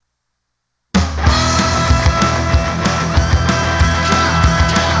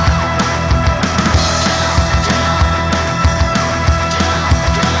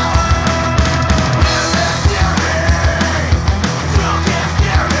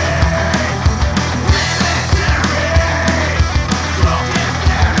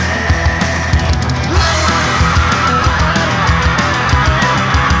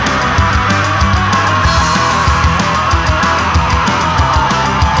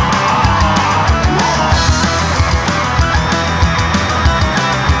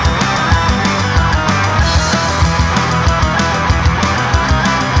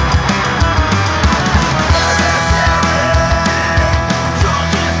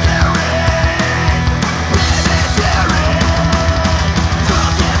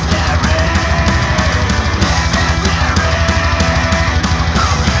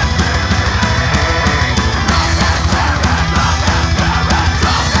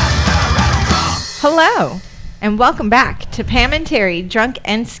Hello, and welcome back to Pam and Terry, Drunk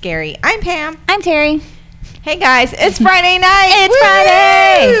and Scary. I'm Pam. I'm Terry. Hey guys, it's Friday night.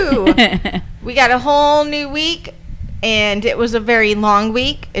 It's Woo! Friday. We got a whole new week, and it was a very long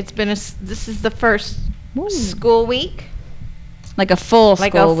week. This is the first school week. Like a full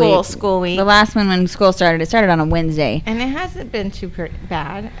school week. The last one when school started, it started on a Wednesday. And it hasn't been too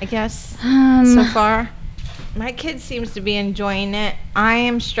bad, I guess, so far. My kid seems to be enjoying it. I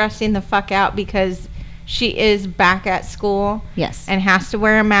am stressing the fuck out because she is back at school. Yes. And has to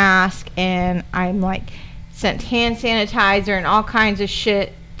wear a mask. And I'm like, sent hand sanitizer and all kinds of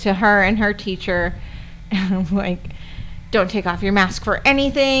shit to her and her teacher. And I'm like, don't take off your mask for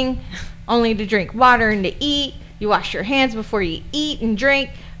anything. Only to drink water and to eat. You wash your hands before you eat and drink.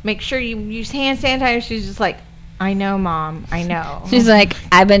 Make sure you use hand sanitizer. She's just like, I know, Mom. I know. She's like,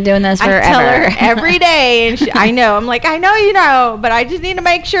 I've been doing this forever. I tell her every day. And I know. I'm like, I know you know, but I just need to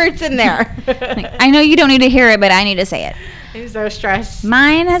make sure it's in there. Like, I know you don't need to hear it, but I need to say it. I'm so stressed.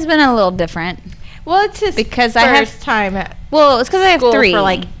 Mine has been a little different. Well, it's his because first time at it's because I have school 3. for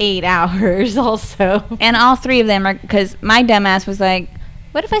like 8 hours also. And all 3 of them are, because my dumbass was like,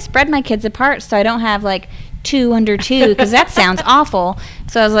 what if I spread my kids apart so I don't have like 2 under 2? Because that sounds awful.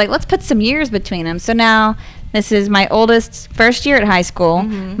 So I was like, let's put some years between them. So now this is my oldest first year at high school,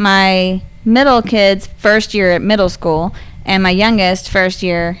 my middle kid's first year at middle school, and my youngest first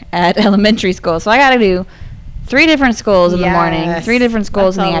year at elementary school. So I got to do 3 different schools in the morning, 3 different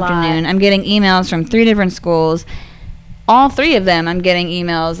schools in the afternoon. I'm getting emails from 3 different schools. All 3 of them, I'm getting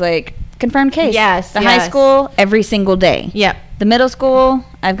emails like confirmed case. Yes. The high school every single day. Yep. The middle school,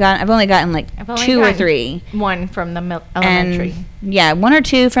 I've only gotten like 2 or 3. One from the elementary. And, 1 or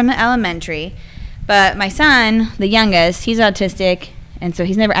 2 from the elementary. But my son, the youngest, he's autistic, and so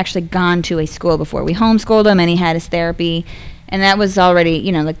he's never actually gone to a school before. We homeschooled him, and he had his therapy, and that was already,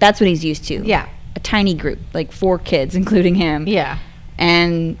 like that's what he's used to. Yeah. A tiny group, like 4 kids, including him. Yeah.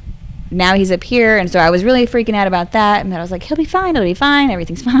 And now he's up here, and so I was really freaking out about that, and then I was like, he'll be fine,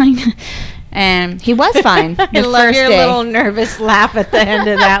 everything's fine. And he was fine the I love first your day. little nervous laugh at the end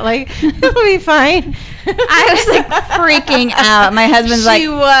of that. Like, he'll be fine. I was like freaking out. My husband's like,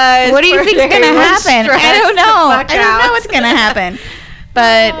 was. what do you think's going to happen? I don't know. I don't know what's going to happen.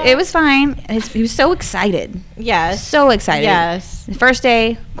 But it was fine. He was so excited. Yes. So excited. Yes. The first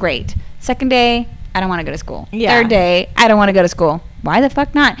day, great. Second day, I don't want to go to school. Yeah. Third day, I don't want to go to school. Why the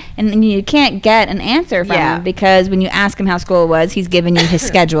fuck not? And you can't get an answer from him because when you ask him how school was, he's giving you his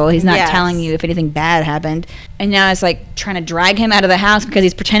schedule. He's not telling you if anything bad happened. And now it's like trying to drag him out of the house because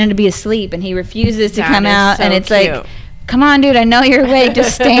he's pretending to be asleep and he refuses to come out. So and it's cute. like, come on, dude, I know you're awake.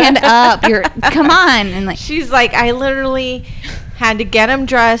 Just stand up. Come on. And like, she's like, I literally had to get him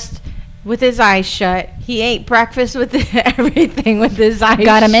dressed with his eyes shut. He ate breakfast with everything with his eyes shut.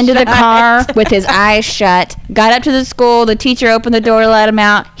 Got him into the car with his eyes shut. Got up to the school. The teacher opened the door to let him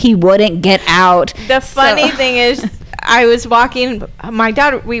out. He wouldn't get out. The funny thing is, I was walking. My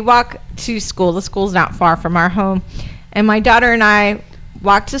daughter, we walk to school. The school's not far from our home. And my daughter and I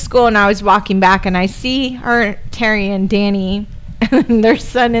walked to school, and I was walking back, and I see her, Terry and Danny, and their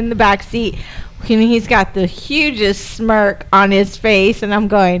son in the back seat. And he's got the hugest smirk on his face, and I'm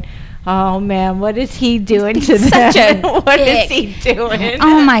going, oh man, what is he doing to them? What is he doing?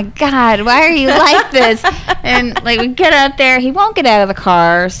 Oh my God, why are you like this? And like we get out there, he won't get out of the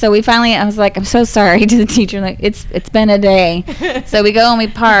car. So we finally, I was like, I'm so sorry to the teacher. Like it's been a day. So we go and we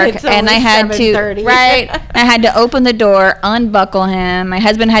park, and I had to I had to open the door, unbuckle him. My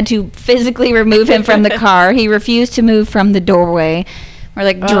husband had to physically remove him from the car. He refused to move from the doorway. We're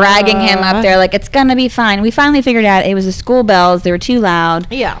like dragging him up there, like it's gonna be fine. We finally figured out it was the school bells; they were too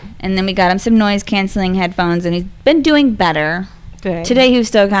loud. Yeah. And then we got him some noise canceling headphones, and he's been doing better. Good. Today he was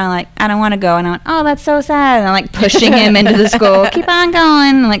still kind of like, I don't want to go, and I went, oh, that's so sad. And I'm like pushing him into the school. Keep on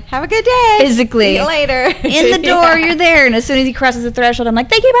going. I'm like, have a good day. Physically. See you later. In the door, you're there. And as soon as he crosses the threshold, I'm like,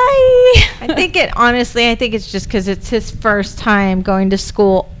 thank you, bye. I think it's just because it's his first time going to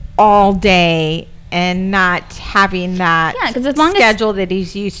school all day and not having that schedule that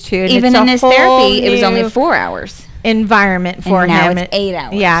he's used to. And even in his therapy, it was only 4 hours. Environment for him. Now it's 8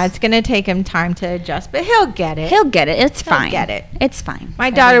 hours. Yeah, it's going to take him time to adjust, but he'll get it. It's fine. He'll get it. It's fine. My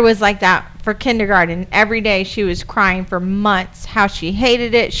daughter was like that for kindergarten. Every day she was crying for months how she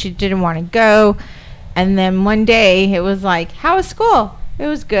hated it. She didn't want to go. And then one day it was like, how was school? It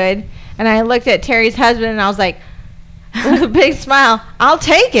was good. And I looked at Terry's husband and I was like, with a big smile, I'll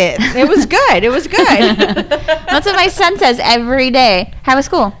take it. It was good. It was good. That's what my son says every day. How was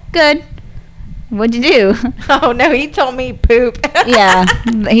school? Good. What'd you do? Oh, no, he told me poop. Yeah,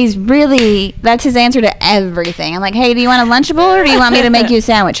 that's his answer to everything. I'm like, hey, do you want a Lunchable or do you want me to make you a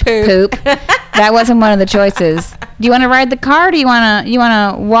sandwich? Poop. That wasn't one of the choices. Do you want to ride the car or do you want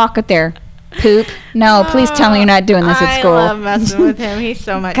to walk it there? Poop. No, please tell me you're not doing this at school. I love messing with him. He's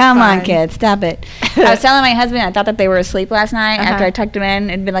so much Come fun. on, kid. Stop it. I was telling my husband I thought that they were asleep last night after I tucked them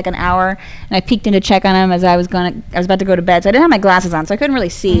in. It'd been like an hour, and I peeked in to check on them as I was about to go to bed. So I didn't have my glasses on, so I couldn't really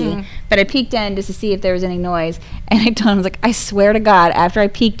see. But I peeked in just to see if there was any noise. And I told him, I was like, I swear to God, after I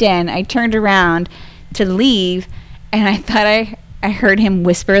peeked in, I turned around to leave, and I thought I heard him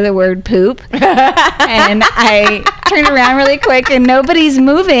whisper the word poop. And I turned around really quick and nobody's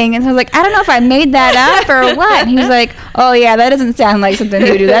moving. And so I was like, I don't know if I made that up or what. And he was like, oh yeah, that doesn't sound like something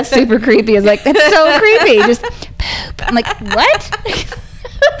you do. That's super creepy. I was like, that's so creepy. Just poop. I'm like, what?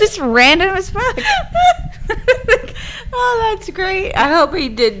 Just random as fuck. Oh, that's great. I hope he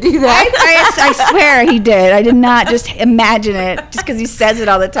did do that. I swear he did. I did not just imagine it just because he says it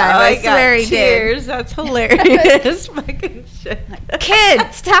all the time. I swear he did. That's hilarious. Fucking shit. Kid,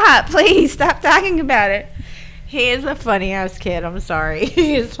 stop. Please stop talking about it. He is a funny ass kid. I'm sorry.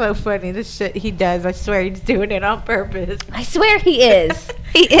 He is so funny. The shit he does. I swear he's doing it on purpose. I swear he is.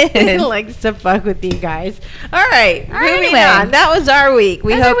 He is. He likes to fuck with you guys. All right. Moving anyway. on. That was our week.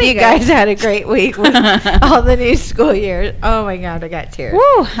 We hope you guys had a great week with all the new school year. Oh my God. I got tears.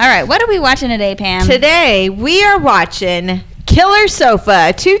 Woo. All right. What are we watching today, Pam? Today we are watching Killer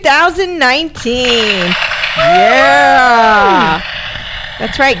Sofa 2019. Yeah.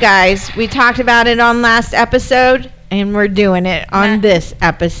 That's right, guys. We talked about it on last episode, and we're doing it on this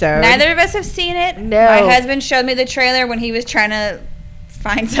episode. Neither of us have seen it. No. My husband showed me the trailer when he was trying to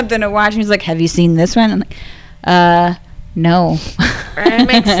find something to watch, and he's like, have you seen this one? I'm like, no.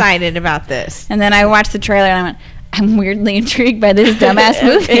 I'm excited about this. And then I watched the trailer, and I went, I'm weirdly intrigued by this dumbass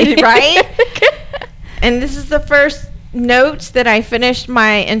movie. Right? And this is the first notes that I finished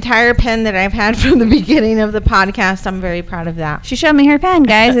my entire pen that I've had from the beginning of the podcast. I'm very proud of that. She showed me her pen,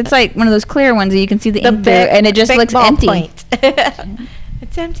 guys. It's like one of those clear ones that you can see the ink through, and it just looks empty.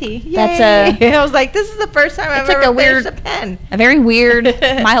 It's empty. Yay. That's I was like, this is the first time I've ever finished a pen. A very weird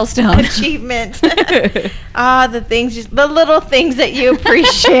milestone. Achievement. The little things that you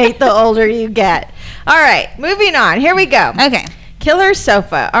appreciate the older you get. All right, moving on. Here we go. Okay. Killer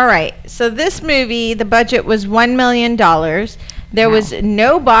Sofa. All right. So this movie, the budget was $1 million. There was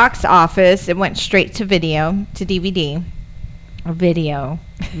no box office. It went straight to video, to DVD. Or video.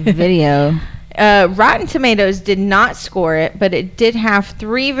 Video. Rotten Tomatoes did not score it, but it did have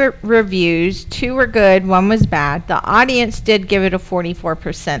 3 reviews. 2 were good, 1 was bad. The audience did give it a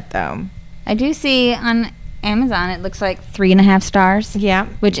 44%, though. I do see on Amazon it looks like 3.5 stars. Yeah.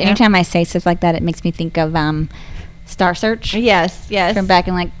 Which anytime I say stuff like that, it makes me think of Star Search. Yes. From back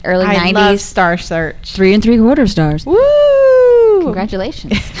in like early 90s. I love Star Search. 3 3/4 stars. Woo!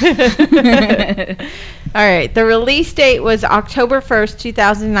 Congratulations. All right. The release date was October 1st,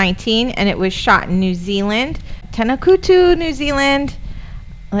 2019, and it was shot in New Zealand. Tenakutu, New Zealand.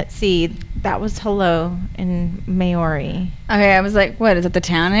 Let's see. That was Hello in Maori. Okay, I was like, what, is it the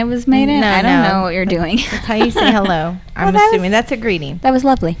town it was made in? No, I don't know what you're doing. That's how you say hello. I'm assuming that's a greeting. That was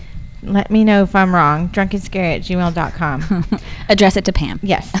lovely. Let me know if I'm wrong. drunkenscary@gmail.com. Address it to Pam.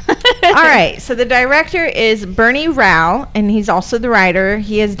 Yes. All right. So the director is Bernie Rao, and he's also the writer.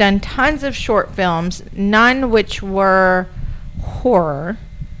 He has done tons of short films, none which were horror.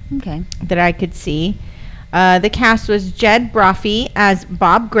 Okay. That I could see. The cast was Jed Brophy as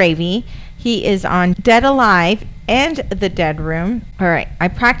Bob Gravy. He is on Dead Alive and The Dead Room. All right. I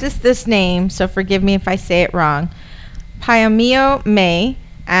practiced this name, so forgive me if I say it wrong. Paimio May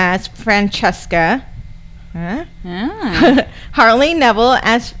as Francesca. Harley Neville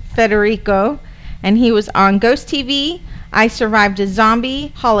as Federico. And he was on Ghost TV, I Survived a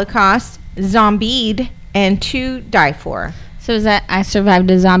Zombie, Holocaust, Zombied, and To Die For. So is that I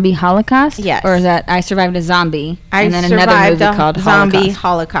Survived a Zombie Holocaust? Yes. Or is that I Survived a Zombie and then another movie called Zombie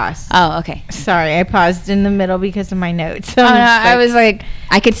Holocaust? Holocaust. Oh, okay. Sorry, I paused in the middle because of my notes. Oh, no, I was like,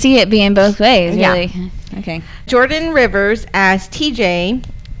 I could see it being both ways, really. Yeah. Okay. Jordan Rivers as TJ,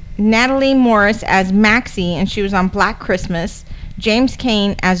 Natalie Morris as Maxie, and she was on Black Christmas, James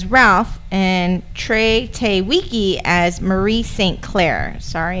Cain as Ralph, and Trey Tewiki as Marie St. Clair.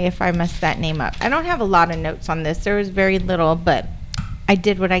 Sorry if I messed that name up. I don't have a lot of notes on this. There was very little, but I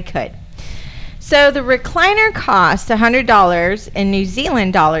did what I could. So the recliner cost $100 in New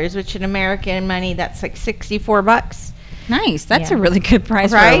Zealand dollars, which in American money, that's like $64. Nice. That's a really good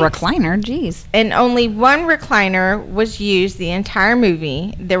price Right? for a recliner. Jeez. And only one recliner was used the entire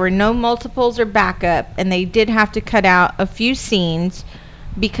movie. There were no multiples or backup, and they did have to cut out a few scenes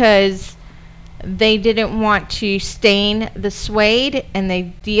because they didn't want to stain the suede,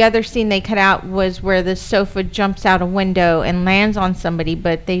 and the other scene they cut out was where the sofa jumps out a window and lands on somebody,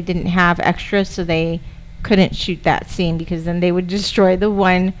 but they didn't have extras, so they couldn't shoot that scene because then they would destroy the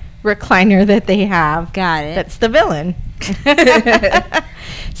one recliner that they have. Got it. That's the villain.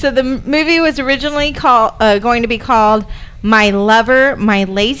 So the movie was originally going to be called My Lover, My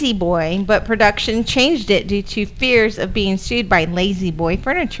Lazy Boy, but production changed it due to fears of being sued by Lazy Boy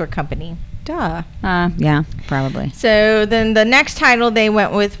Furniture Company. Duh. Yeah, probably. So then the next title they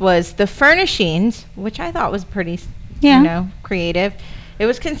went with was The Furnishings, which I thought was pretty, creative. It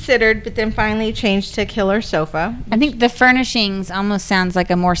was considered, but then finally changed to Killer Sofa. I think The Furnishings almost sounds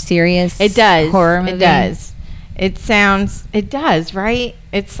like a more serious horror movie. It does. It does, right?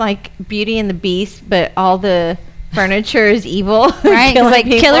 It's like Beauty and the Beast, but all the furniture is evil. Right? Because like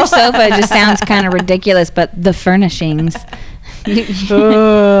Killer Sofa just sounds kind of ridiculous, but The Furnishings.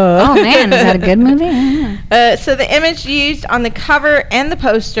 Oh man, is that a good movie? So the image used on the cover and the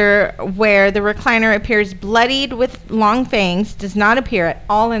poster where the recliner appears bloodied with long fangs does not appear at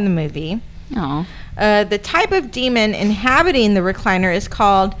all in the movie. Oh. The type of demon inhabiting the recliner is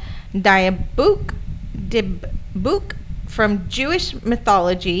called Dyabuk from Jewish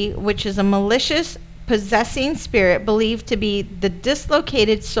mythology, which is a malicious possessing spirit believed to be the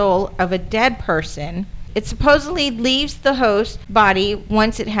dislocated soul of a dead person. It supposedly leaves the host body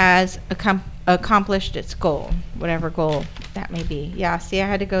once it has accomplished its goal, whatever goal that may be. Yeah, see, I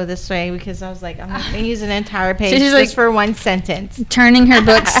had to go this way because I was like, I'm not going to use an entire page just for one sentence. Turning her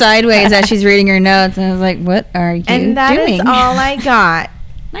book sideways as she's reading her notes, and I was like, what are you doing? And that is all I got.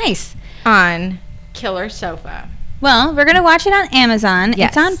 Nice. On Killer Sofa. Well, we're going to watch it on Amazon. Yes.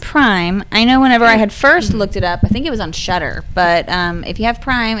 It's on Prime. I know whenever I had first looked it up, I think it was on Shudder. But if you have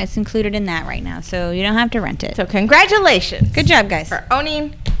Prime, it's included in that right now. So you don't have to rent it. So congratulations. Good job, guys. For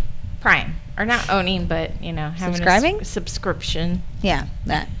owning Prime. Or not owning, but, having subscribing? a subscription. Yeah,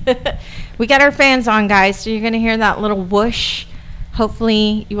 that. We got our fans on, guys. So you're going to hear that little whoosh.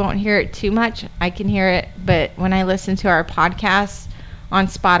 Hopefully you won't hear it too much. I can hear it. But when I listen to our podcasts on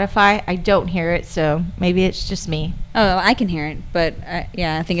Spotify, I don't hear it, so maybe it's just me. Oh, I can hear it, but I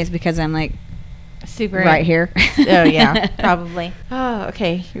think it's because I'm like super right here. Oh yeah, probably. Oh,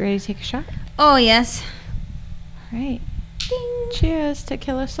 okay. You ready to take a shot? Oh yes. All right. Ding. Cheers to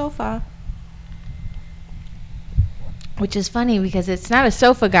Killer Sofa. Which is funny because it's not a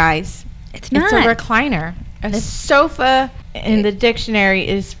sofa, guys. It's not. It's a recliner. A sofa in the dictionary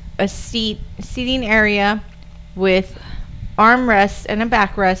is a seating area with armrests and a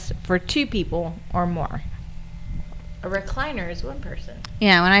backrest for two people or more. A recliner is one person.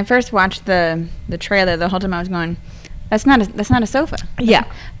 Yeah, when I first watched the trailer, the whole time I was going, that's not a sofa. Yeah,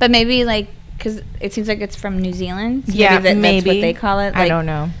 but maybe because it seems like it's from New Zealand. So yeah, maybe that's what they call it. I don't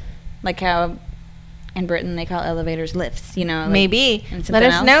know. Like how in Britain they call elevators lifts. Maybe. Let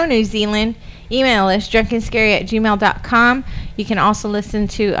us know, New Zealand. Email us drunkandscary@gmail.com. You can also listen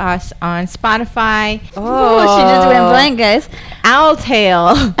to us on Spotify. Oh, she just went blank, guys.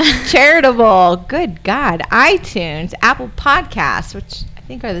 Owltail, Charitable, good God, iTunes, Apple Podcasts, which I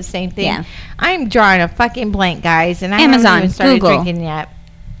think are the same thing. Yeah. I'm drawing a fucking blank, guys, and I Amazon, haven't even started Google. drinking yet.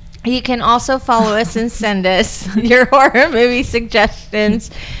 You can also follow us and send us your horror movie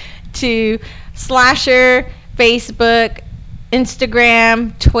suggestions to Slasher, Facebook,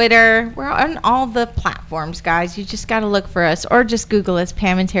 Instagram, Twitter. We're on all the platforms, guys. You just got to look for us or just Google us,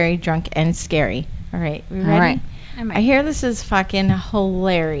 Pam and Terry, Drunk and Scary. All right, we ready? All right. I hear this is fucking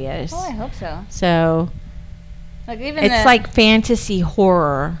hilarious. Oh, I hope so. So Even it's like fantasy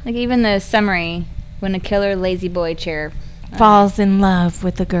horror. Like even the summary, when a killer lazy boy chair falls in love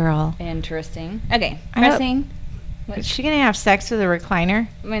with a girl. Interesting. Okay, pressing. Is she going to have sex with a recliner?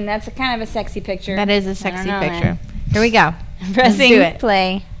 I mean, that's kind of a sexy picture. That is a sexy picture. Here we go. Pressing do it.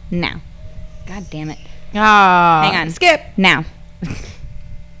 Play now. God damn it. Oh, hang on. Skip. Now.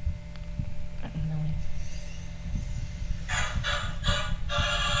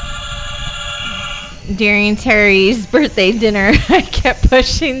 During Terry's birthday dinner, I kept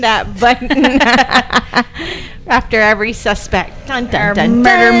pushing that button after every suspect. Dun, dun, Our dun,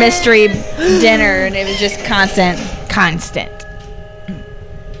 murder dun. mystery dinner, and it was just constant.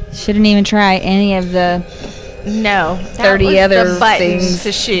 Shouldn't even try any of the No, 30 was other the buttons things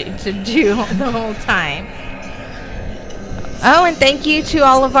to shoot to do the whole time. Oh, and thank you to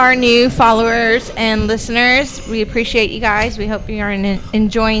all of our new followers and listeners. We appreciate you guys. We hope you are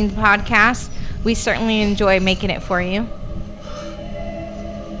enjoying the podcast. We certainly enjoy making it for you.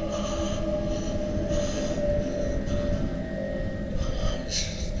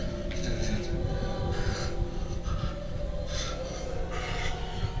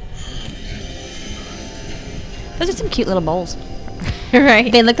 Those are some cute little bowls.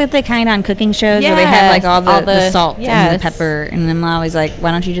 Right. They look like the kind on cooking shows where they have like all the salt and the yes. pepper, and I'm always like,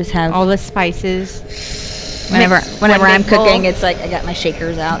 why don't you just have All the spices. whenever mixed whenever one I'm big bowl. cooking, it's like I got my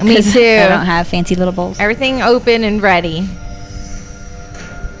shakers out. Me 'cause too. I don't have fancy little bowls. Everything open and ready.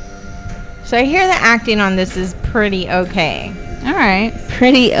 So I hear the acting on this is pretty okay. All right,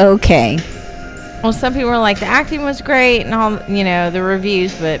 pretty okay. Well, some people are like, the acting was great and all, the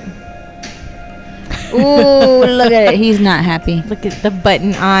reviews, but Ooh, look at it. He's not happy. look at the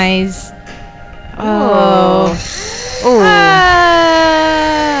button eyes. Oh. Ooh.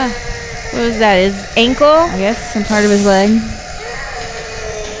 Ah. What was that? His ankle? I guess some part of his leg.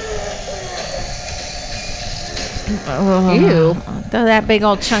 Oh. Ew. Throw that big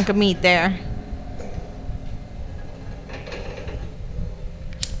old chunk of meat there.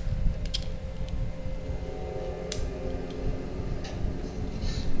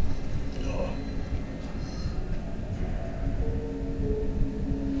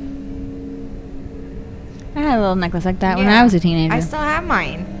 I had a little necklace like that when Yeah. I was a teenager. I still have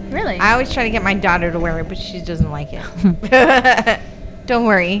mine. Really? I always try to get my daughter to wear it, but she doesn't like it. Don't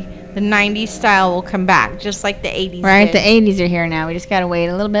worry. The 90s style will come back, just like the 80s Right, did. the 80s are here now. We just gotta wait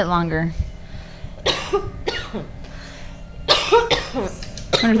a little bit longer. I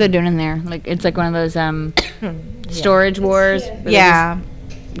wonder if they're doing in there. Like it's like one of those storage wars. where they Yeah.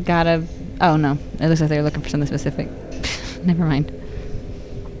 just gotta. Oh no! It looks like they're looking for something specific. Never mind.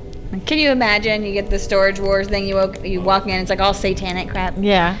 Like, can you imagine? You get the storage wars thing. You walk in. It's like all satanic crap.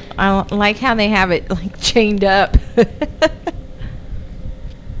 Yeah. I like how they have it like chained up.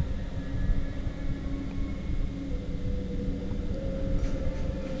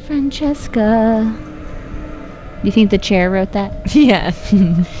 Francesca. You think the chair wrote that? Yes.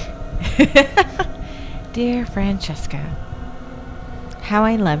 Dear Francesca, how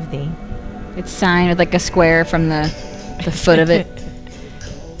I love thee. It's signed with like a square from the foot of it.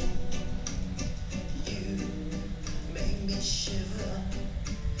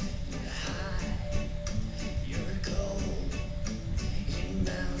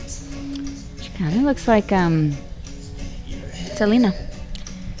 She kind of looks like Selena.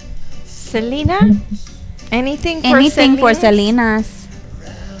 Selena? Anything for Anything for Selena? Selena's.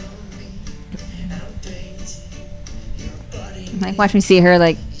 Like, watch me see her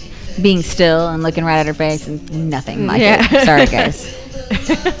like being still and looking right at her face and nothing like Yeah. it. Sorry, guys.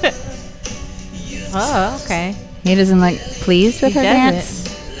 Oh, okay. He doesn't like pleased with He her doesn't. dance.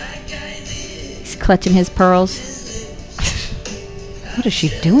 He's clutching his pearls. What is she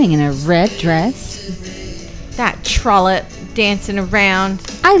doing in a red dress? That trollop dancing around.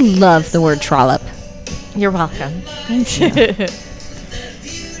 I love the word trollop. You're welcome. Thank you.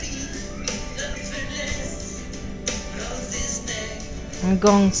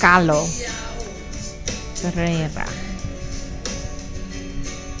 Goncalo Ferreira.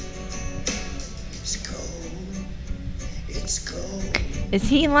 Is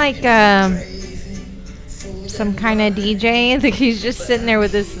he like some kind of DJ? I think he's just sitting there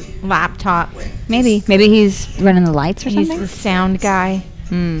with his laptop. Maybe he's running the lights or He's something. the sound guy.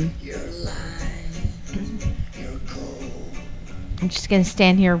 Hmm. I'm just gonna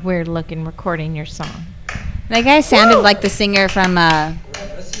stand here weird looking recording your song. That guy sounded like the singer from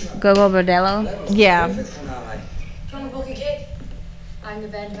Gogo Bordello. Yeah. Trying to book a gig. I'm the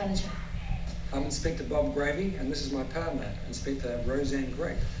band manager. I'm Inspector Bob Gravy, and this is my partner, Inspector Roseanne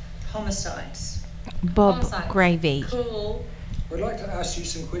Gregg. Homicides. Bob Homicide. Gravy. Cool. We'd like to ask you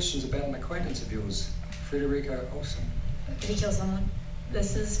some questions about an acquaintance of yours, Frederico Olsen. Did he kill someone?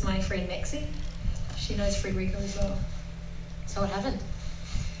 This is my friend Maxie. She knows Frederico as well. So what happened?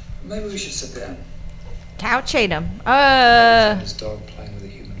 Maybe we should sit down. Couch ate him. This dog playing with a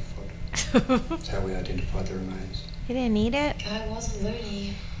human foot. That's how we identified the remains. He didn't eat it. Guy was a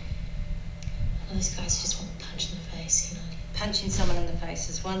loony. Those guys who just want a punch in the face, you know. Punching someone in the face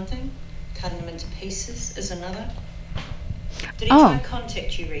is one thing, cutting them into pieces is another. Did he try and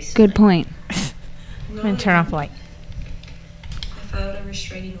contact you recently? Good point. I'm gonna turn off the light. I filed a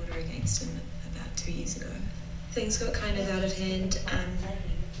restraining order against him about 2 years ago. Things got kind of out of hand.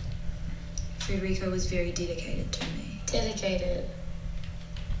 Frederico was very dedicated to me. Dedicated.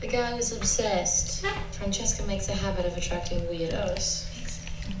 The guy was obsessed. Francesca makes a habit of attracting weirdos.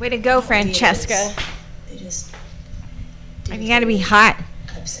 Way to go, Francesca. They just. You gotta be hot.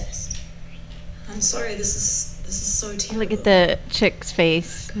 Obsessed. I'm sorry. This is so terrible. Look at the chick's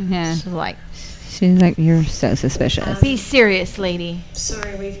face. Yeah. She's like, She's like, you're so suspicious. be serious, lady.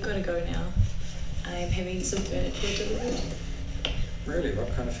 Sorry, we've got to go now. I'm having some furniture delivered. Really?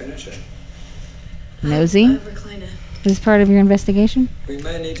 What kind of furniture? Nosy? A recliner. Is this part of your investigation? We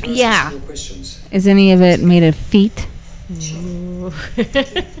may need to ask Yeah. some more questions. Is any of it made of feet? Ooh. I'm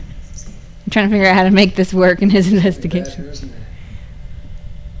trying to figure out how to make this work in his Bad investigation. here, isn't it?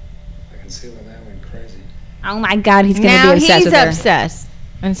 I can see why they went crazy. Oh my God, he's gonna Now be obsessed he's with her. obsessed.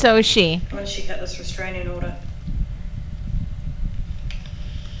 And so is she. When she got this restraining order.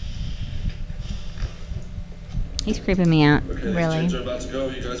 He's creeping me out. Okay, Really? James are about to go.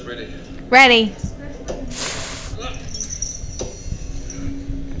 You guys ready? Ready.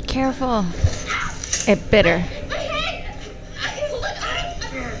 Careful. It bit her.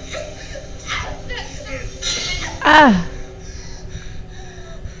 Ah,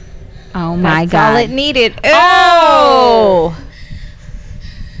 Oh my that's all God. it needed. Oh!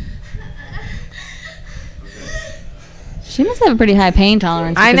 She must have a pretty high pain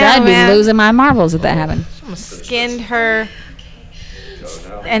tolerance. I Because know, I'd be man. losing my marbles if that happened. Almost skinned her.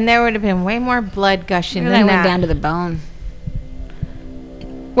 And there would have been way more blood gushing That than went that. down to the bone.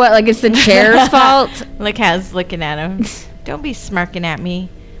 What? Like it's the chair's fault? Look how he's looking at him. Don't be smirking at me.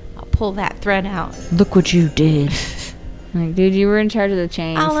 I'll pull that thread out. Look what you did. Like, dude, you were in charge of the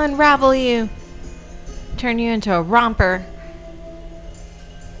chains. I'll unravel you. Turn you into a romper.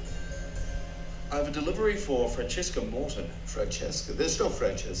 I have a delivery for Francesca Morton. Francesca? There's no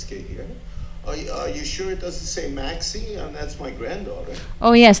Francesca here. Are you sure it doesn't say Maxie? That's my granddaughter.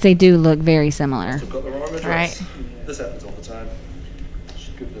 Oh yes, they do look very similar. I've got the wrong address. Right. This happens all the time.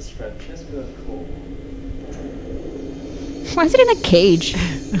 Should give this Francesca a call. Why is it in a cage?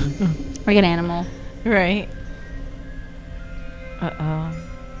 Like an animal. Right. Uh-oh.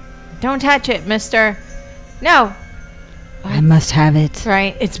 Don't touch it, mister. No. I must have it.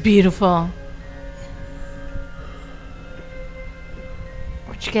 Right. It's beautiful.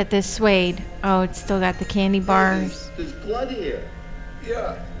 Where'd you get this suede? Oh, it's still got the candy bars. There's blood here.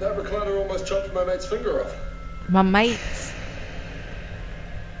 Yeah, that recliner almost chopped my mate's finger off. My mates.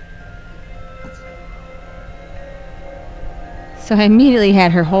 So I immediately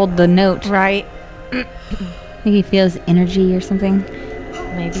had her hold the note. Right. I think he feels energy or something.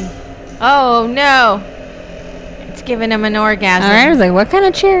 Maybe. Oh, no. It's giving him an orgasm. All right, I was like, what kind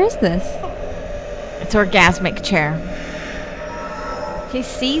of chair is this? It's orgasmic chair. He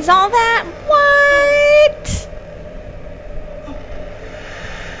sees all that? What?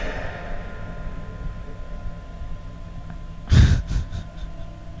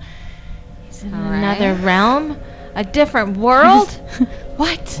 He's in All another right. realm? A different world?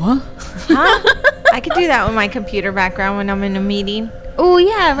 What? What? Huh? I could do that with my computer background when I'm in a meeting. Oh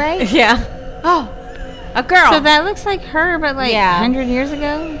yeah, right. Yeah. Oh, a girl. So that looks like her, but like Yeah. 100 years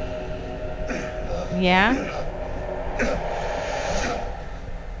ago. Yeah.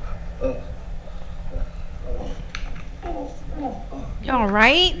 You all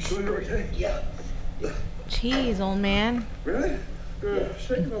right? Sure you're okay? Yeah. Jeez, old man. Really? You're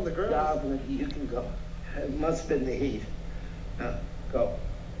shaking on the ground. Yeah, but you can go. It must have been the heat. Go.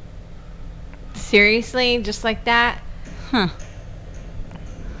 Seriously, just like that? Huh.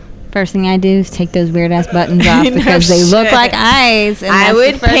 First thing I do is take those weird ass buttons off No because they look shit. like eyes. And I that's the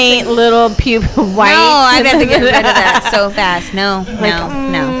would first paint thing- little pupil white. No, I'd have to get rid of that so fast. No,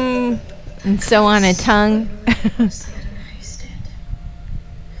 no. And so on a tongue. See, I don't know how you stand.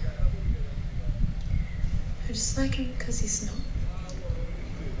 I just like him because he's not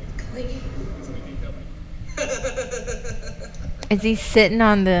clingy. Is he sitting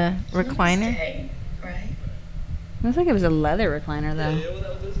on the recliner? Okay, right? Looks like it was a leather recliner though.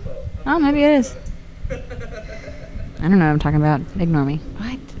 Oh, maybe it is. I don't know what I'm talking about. Ignore me.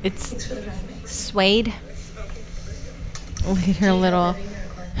 What? It's Thanks for the ride, Max. suede. Look at her little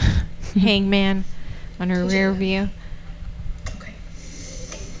hangman on her rear view. Okay.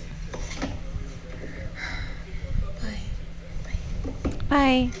 Bye.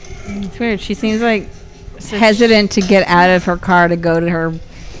 Bye. It's weird. She seems like hesitant to get out of her car to go to her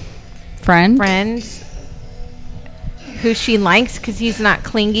friend. Friends who she likes because he's not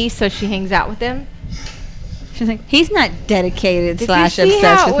clingy, so she hangs out with him. She's like, he's not dedicated Did slash you see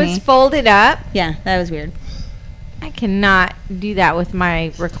obsessed how it with was me. folded up? Yeah, that was weird. I cannot do that with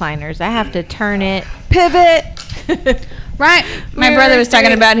my recliners. I have to turn it, pivot. Right. My brother was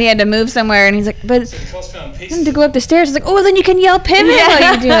talking about he had to move somewhere, and he's like, but Boss found I pieces. need to go up the stairs. He's like, oh, then you can yell pivot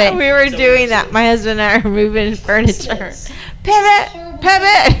while you do it. We were doing that. My husband and I are moving furniture. Pivot,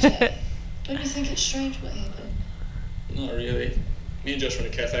 pivot. Don't you think it's strange what happened? Not really. Me and Josh were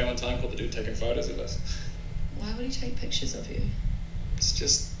in a cafe one time called the dude taking photos of us. Why would he take pictures of you? It's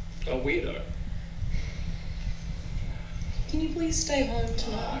just a weirdo. Can you please stay home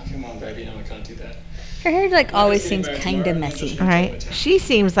tonight? Ah, come on, baby. No, I can't do that. Her hair like always Getting seems married kind of tomorrow, messy. Right. She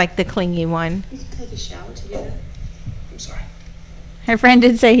seems like the clingy one. We can take a shower together. sorry. Her friend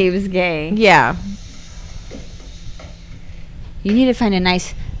did say he was gay. Yeah. You need to find a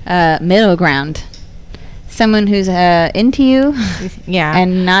nice middle ground. Someone who's into you Yeah.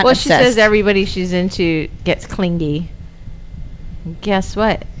 and not Well, obsessed. she says everybody she's into gets clingy. Guess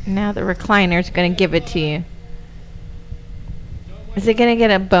what? Now the recliner's going to give it to you. Is it going to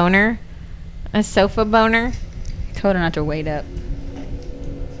get a boner? A sofa boner? Told her not to wait up.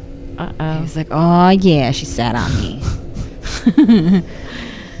 Uh-oh. He's like, oh, yeah, she sat on me.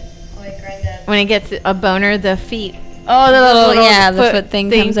 When it gets a boner, the feet. Oh, the little foot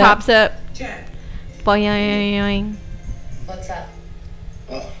thing comes up. pops up. Boing. What's up?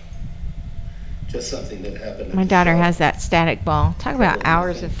 Oh, just something that happened. My daughter has that static ball. Talk about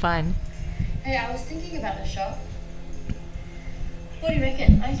hours of fun. Hey, I was thinking about the shop. What do you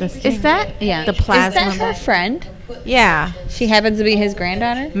reckon? I think we Is should that, do it. yeah. The plasma Is that her friend? Yeah. She happens to be his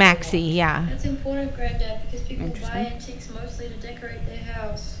granddaughter? Maxie, yeah. That's important, Granddad, because people buy antiques mostly to decorate their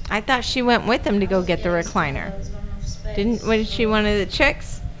house. I thought she went with him to go get the recliner. There's not enough space. What did she one of the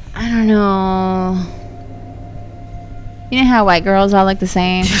chicks? I don't know. You know how white girls all look the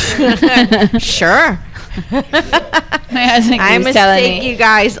same? Sure. My husband I keeps telling mistake me. you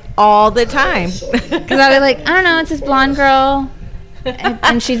guys all the time. Because I'll be like, I don't know, it's this blonde girl.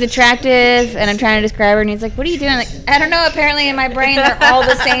 And she's attractive, and I'm trying to describe her, and he's like, what are you doing? I'm like, I don't know, apparently in my brain they're all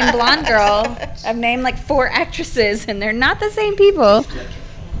the same blonde girl. I've named like 4 actresses, and they're not the same people.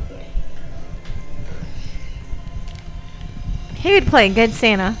 He would play good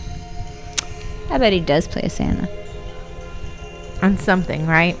Santa I bet he does play a Santa. on something,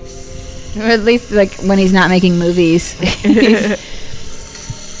 right? Or at least like when he's not making movies.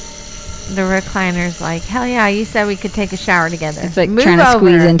 The recliner's like, hell yeah, you said we could take a shower together. It's like Move trying to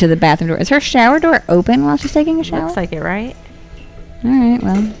squeeze over. into the bathroom door. Is her shower door open while she's taking a shower? Looks like it, right? All right,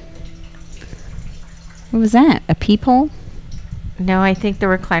 well. What was that? A peephole? No, I think the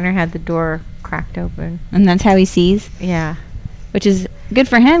recliner had the door cracked open. And that's how he sees? Yeah. Which is good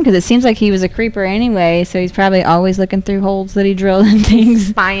for him because it seems like he was a creeper anyway, so he's probably always looking through holes that he drilled and things.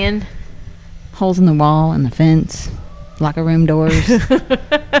 Spying. Holes in the wall and the fence, locker room doors.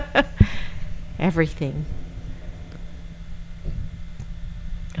 Everything.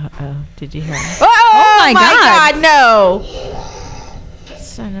 Uh-oh. Did you hear me? Oh my God. no!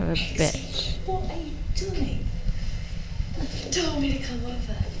 Son of a bitch. What are you doing? You told me to come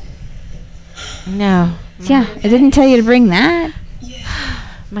over. No. Yeah, I didn't tell you to bring that.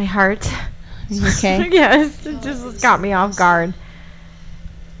 My heart. You okay? Yes, it just got me off guard.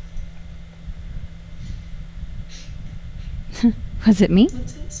 Was it me?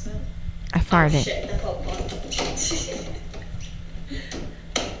 What's it smell? I farted. Shit, the pop one.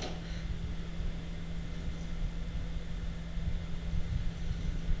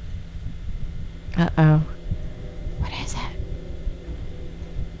 Uh-oh. What is it?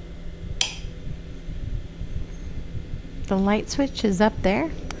 The light switch is up there?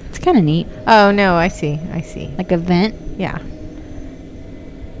 It's kind of neat. Oh, no, I see. Like a vent. Yeah.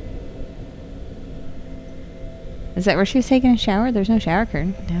 Is that where she was taking a shower? There's no shower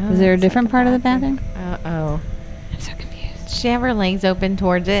curtain. No, Is there a it's different like part of the bathroom? Uh-oh. I'm so confused. Does she have her legs open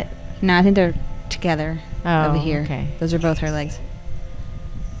towards it? No, I think they're together Oh, over here. okay. Those are both her legs.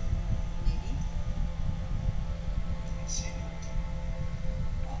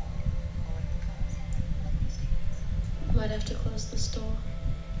 Might have to close the store.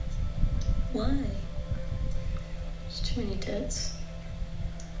 Why? There's too many debts.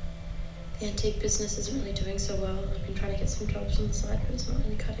 The antique business isn't really doing so well. I've been trying to get some jobs on the side, but it's not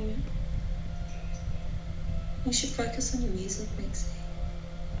really cutting it. You should focus on your music, Maxie.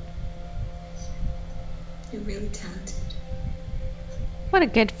 You're really talented. What a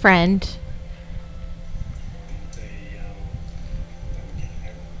good friend.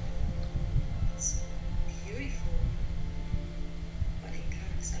 It's beautiful, but it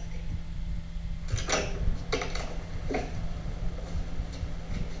can't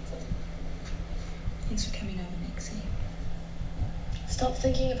Thanks for coming over, Maxie. Stop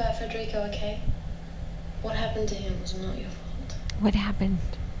thinking about Federico, okay? What happened to him was not your fault. What happened?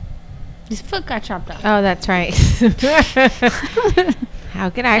 His foot got chopped off. Oh, that's right. How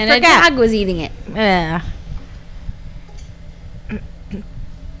could I and forget? a dog was eating it. Ugh.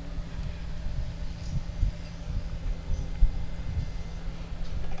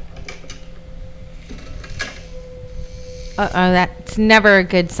 Uh-oh, that's never a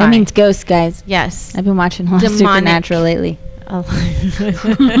good sign. That means ghosts, guys. yes. I've been watching a lot of Demonic. Supernatural lately. Oh.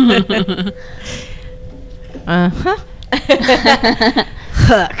 Uh-huh.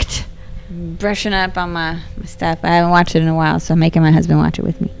 Hooked. Brushing up on my stuff. I haven't watched it in a while, so I'm making my husband watch it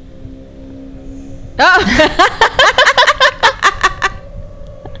with me. Oh.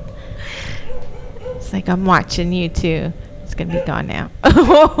 It's like, I'm watching you too. It's going to be gone now.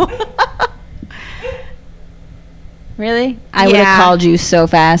 Really? I would have Yeah. called you so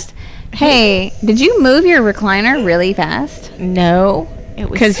fast. Hey, did you move your recliner really fast? No. It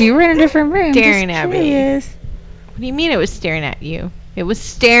was Because you were in a different room. staring Just at me. curious. What do you mean it was staring at you? It was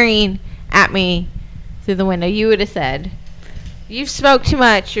staring at me through the window. You would have said, "You've smoked too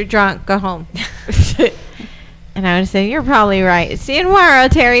much. You're drunk. Go home." And I would have said, "You're probably right. See you tomorrow,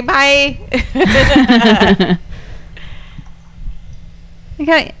 Terry. Bye." Look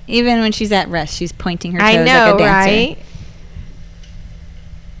how even when she's at rest, she's pointing her toes I know, like a dancer. right?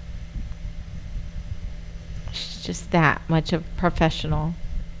 She's just that much of a professional.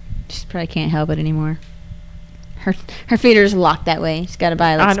 She probably can't help it anymore. Her feet are just locked that way. She's got to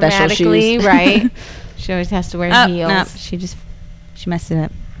buy like special Automatically, shoes. right? She always has to wear Oh, heels. no, she messed it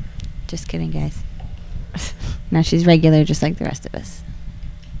up. Just kidding, guys. Now she's regular, just like the rest of us.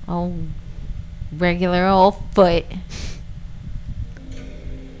 Oh, regular old foot.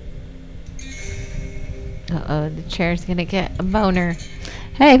 Uh-oh, the chair's gonna get a boner.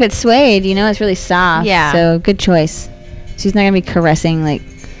 Hey, if it's suede, you know it's really soft. Yeah. So good choice. She's not gonna be caressing like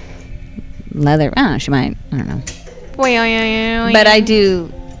leather. I don't know. She might. I don't know. But I do.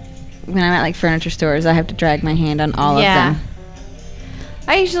 When I'm at like furniture stores, I have to drag my hand on all of them.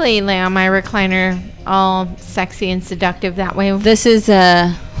 I usually lay on my recliner all sexy and seductive that way. This is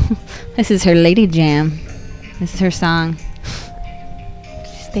this is her lady jam. This is her song.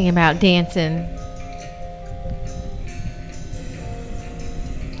 She's thinking about dancing.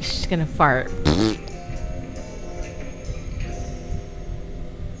 She's gonna fart.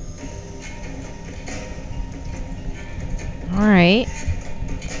 All right.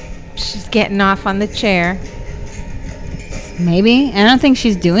 She's getting off on the chair. Maybe. I don't think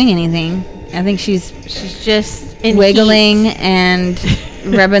she's doing anything. I think she's just in wiggling and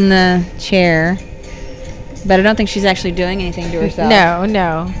rubbing the chair. But I don't think she's actually doing anything to herself.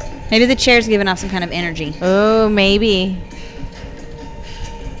 No. Maybe the chair's giving off some kind of energy. Oh, maybe.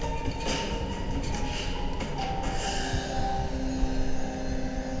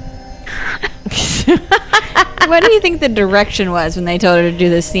 What do you think the direction was when they told her to do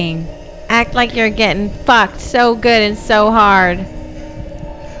this scene? Act like you're getting fucked so good and so hard.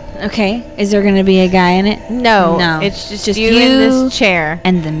 Okay. Is there going to be a guy in it? No. No. It's just you in this chair.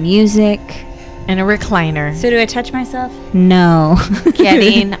 And the music. And a recliner. So do I touch myself? No.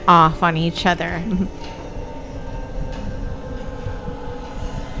 Getting off on each other.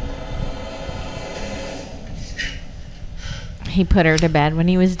 He put her to bed when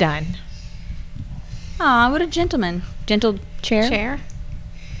he was done. Aw, what a gentleman. Gentle chair? Chair?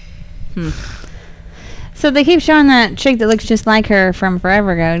 So they keep showing that chick that looks just like her from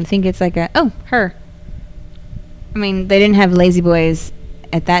forever ago. Do you think it's like her? I mean, they didn't have lazy boys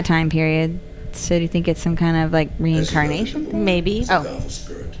at that time period. So do you think it's some kind of like reincarnation thing? Maybe. It's a powerful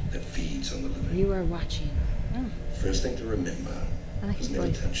spirit that feeds on the living. You are watching. Oh, First thing to remember I like is his never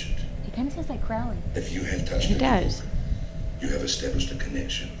voice. touch it. He kind of sounds like Crowley. If you have touched He it does. before, you have established a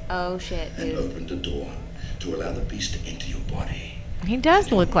connection Oh, shit, and dude. opened a door to allow the beast to enter your body. He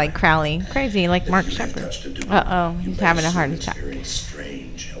does look like Crowley. Crazy, like Mark If you have Shepard. touched it, Uh-oh, you he's may having a soon heart attack. experience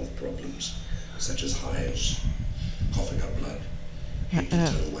strange health problems, such as hives, coughing up blood,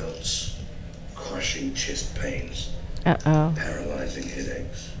 toe welts, crushing chest pains, Uh-oh. paralyzing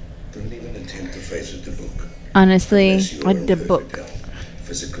headaches. Don't even attempt to face it, the book. Honestly, Unless you are in the perfect book. health,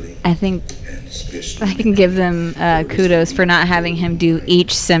 physically I think and spiritually. I can give them kudos for not having him do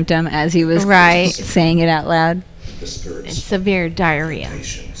each symptom as he was Right. saying it out loud. The spirits, Severe diarrhea.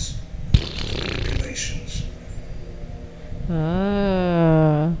 patience, manipulations.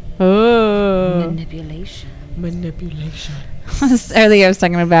 Manipulation. Manipulation. Earlier I was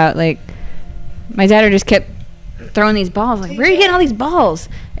talking about like my dad just kept throwing these balls. Like, where are you getting all these balls?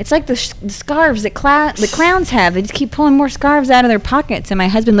 It's like the scarves that the clowns have. They just keep pulling more scarves out of their pockets. And my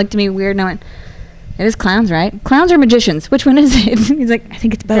husband looked at me weird and I went, it is clowns, right? Clowns or magicians? Which one is it? He's like, I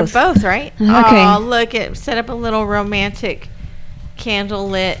think it's They're both. both, right? Okay. Oh, look, it set up a little romantic candle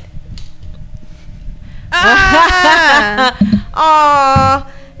lit. Ah!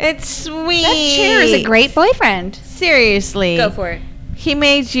 Oh, it's sweet. That chair is a great boyfriend. Seriously. Go for it. He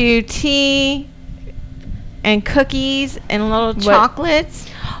made you tea and cookies and little chocolates.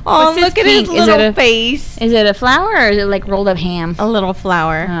 Oh, What's this look at his pink? Is little it a- face. Is it a flower or is it like rolled up ham? A little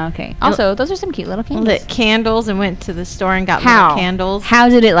flower. Oh, okay. Also, those are some cute little candles. Lit candles and went to the store and got How? little candles. How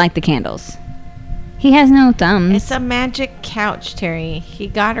did it like the candles? He has no thumbs. It's a magic couch, Terry. He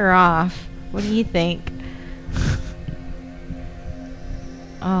got her off. What do you think?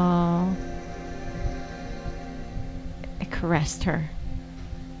 Oh. I caressed her.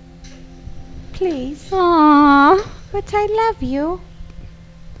 please. Aww. But I love you.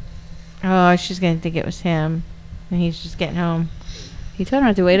 Oh, she's going to think it was him. And he's just getting home. He told her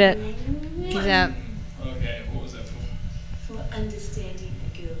not to wait up. He's out. Okay, what was that for? For understanding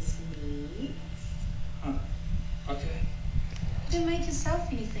a girl's needs. Huh. Okay. Don't make yourself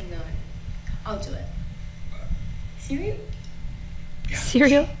anything though. I'll do it. Cereal?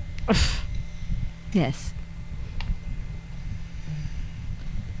 Cereal? Yes.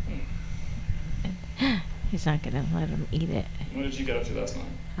 He's not going to let him eat it. What did you get up to last night?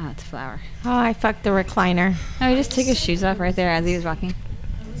 Oh, it's flour. Oh, I fucked the recliner. Oh, he just took his shoes off right there as he was walking.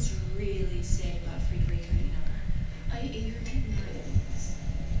 I was really sad about Frederico, you know. I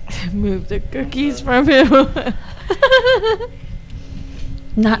even Move the cookies from him.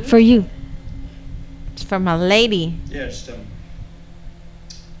 Not for you. It's for my lady. Yeah, just a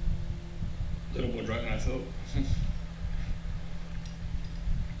little more drunk than I thought.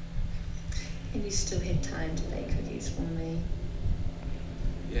 And you still had time to bake cookies for me.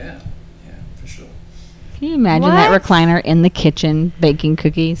 Yeah, for sure. Can you imagine that What? recliner in the kitchen baking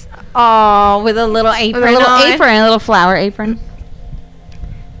cookies? Oh, with a little apron With a little on. apron, a little flour apron.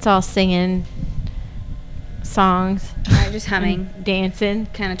 It's all singing songs, Just humming, dancing.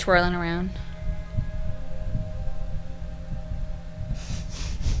 kind of twirling around.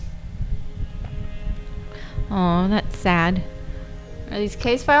 Oh, that's sad. Are these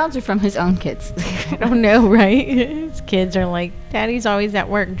case files or from his own kids? I don't know, right? His kids are like, Daddy's always at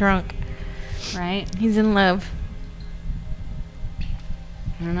work drunk. Right? He's in love.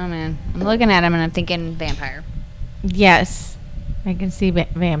 I don't know, man. I'm looking at him and I'm thinking vampire. Yes. I can see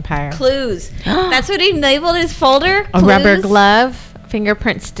vampire. Clues. That's what he labeled his folder? A rubber Clues? glove.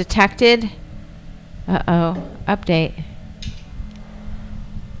 Fingerprints detected. Uh-oh. Update.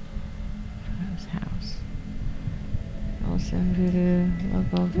 Rose house. Olsen Voodoo.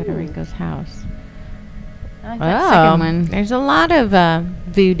 Local Federico's house. I like that second one. There's a lot of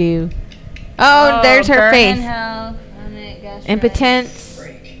voodoo. Oh, there's her burn in face. hell, vomit, gastritis. Impotence.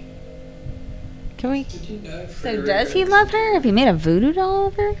 Freak. Can we? Did you know So does he love her? Have he made a voodoo doll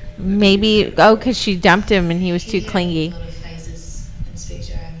of her? Maybe. Oh, because she dumped him and he was too He had clingy. a lot of phases,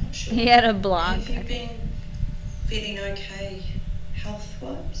 Inspector, I'm not sure. He had a blog. Have you been feeling okay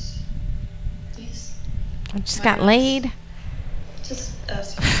health-wise? Yes. I just got laid. Just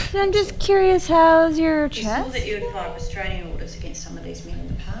I'm just curious, how's your we saw chest? that you had filed restraining orders against some of these men in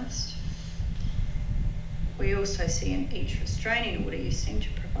the past. We also see in each restraining order you seem to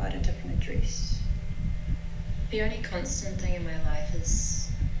provide a different address. The only constant thing in my life is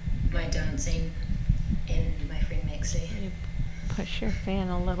my dancing and my friend Maxie. Push your fan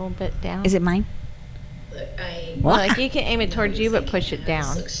a little bit down. Is it mine? Look, I Well, like you can aim it know towards you, but push it this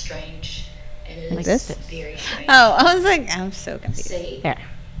down. looks strange. And it Like is this? very strange. Oh, I was like, I'm so confused. See, There.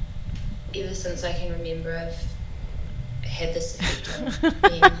 ever since I can remember, I've had this effect on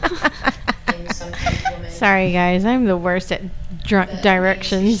men and sometimes women. Sorry, guys. I'm the worst at drunk But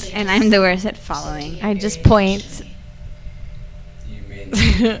directions. usually And I'm the worst at following. I just point. You mean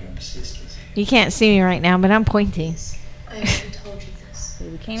my sisters? You can't see me right now, but I'm pointing. I already told you this. We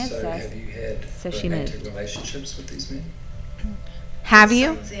became So obsessed. have you had So she romantic relationships with these men? Have Some you?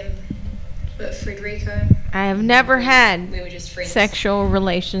 of them, but Frederico, I have never had we were just friends. sexual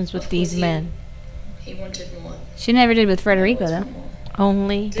relations with Of these course he- men. He wanted more. She never did with Frederico, Always though. want more.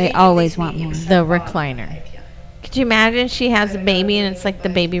 Only. They Do always these want men more. ever The show violent recliner. behaviour? Could you imagine she has a baby and it's like the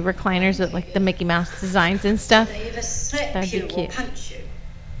baby recliners with like the Mickey Mouse designs and Do stuff? they ever slap That'd be you or cute. punch you?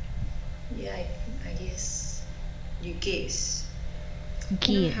 Yeah, I guess. You guess.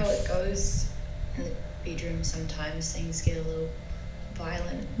 You know how Yes. it goes in the bedroom sometimes things get a little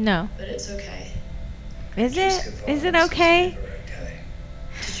violent, No. but it's okay. Is Jessica it? Is it violence okay? never okay.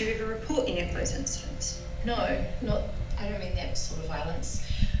 Did you ever report any of those incidents? No, not, I don't mean that sort of violence.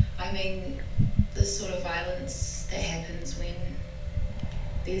 I mean the sort of violence that happens when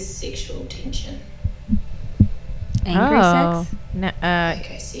there's sexual tension. Angry Oh. sex? No,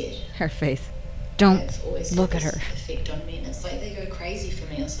 Like I said, Her face. Don't I've always look had at this her. effect on men. It's like they go crazy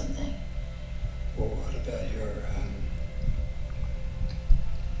for me or something. Well, what about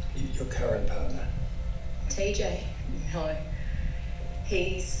your current partner? TJ, no.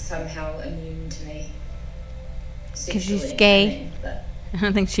 He's somehow immune to me. 'Cause he's Sexually, gay. I mean, but I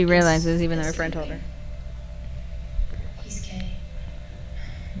don't think she realizes, even though her friend told her. he's gay.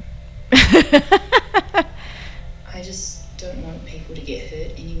 I just don't want people to get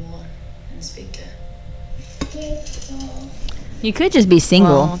hurt anymore, Inspector. That's all. You could just be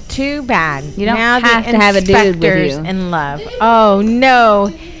single. Well, too bad. You don't now have the to have a dude with inspector's you. in love. Oh no,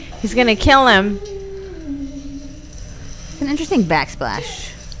 he's gonna kill him. It's an interesting backsplash.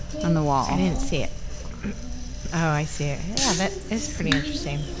 on the wall. I didn't see it. Oh, I see it. Yeah, that is pretty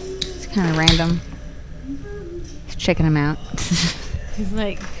interesting. It's kind of random. Just checking him out. He's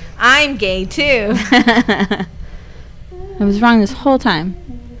like, I'm gay too. I was wrong this whole time.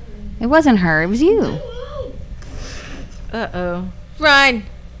 It wasn't her. It was you. Uh-oh. Run.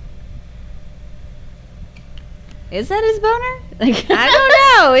 Is that his boner? Like I don't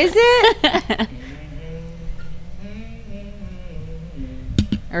know. Is it?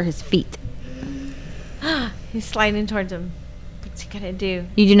 Or his feet. He's sliding towards him. What's he gonna do?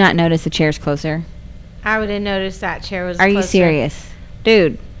 You do not notice the chair's closer. I would have noticed that chair was Are you closer. serious?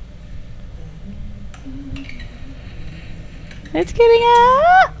 Dude. It's getting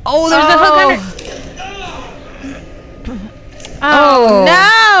out. Oh, there's a hook under. Oh,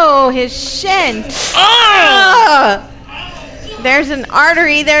 no! His shin. Oh! There's an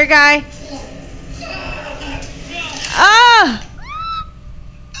artery there, guy. Ah!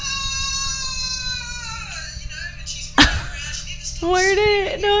 Where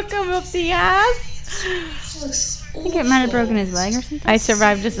did it not come up the ass? I think it might have broken his leg or something. I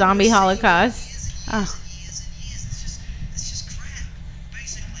survived a zombie holocaust. Oh.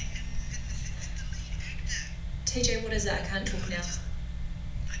 TJ, what is that? I can't talk now.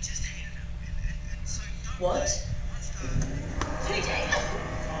 What?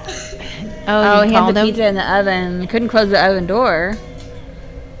 Oh, he had the pizza in the oven. Couldn't close the oven door.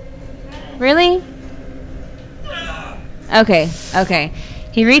 Really? Okay.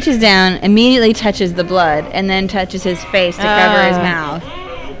 He reaches down, immediately touches the blood, and then touches his face to cover his mouth.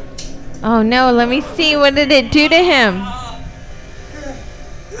 Oh no, let me see. What did it do to him?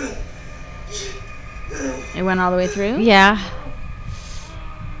 It went all the way through? Yeah.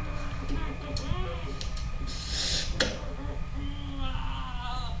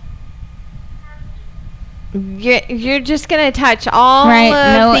 You're just gonna touch all Right,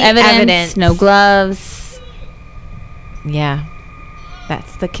 of no the evidence, no gloves. Yeah,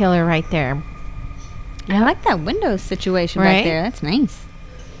 that's the killer right there. I like that window situation Right? back there. That's nice.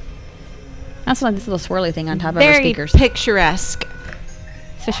 I also like this little swirly thing on top of our Very speakers. picturesque.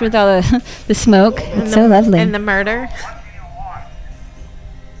 Especially with all the smoke. It's so lovely. And the murder.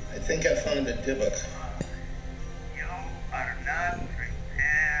 I think I found a Dybbuk.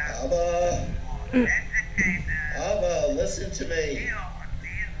 Abba. Abba, listen to me.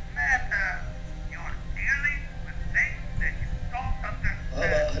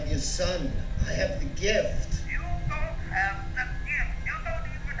 Abba, I'm your son. I have the gift.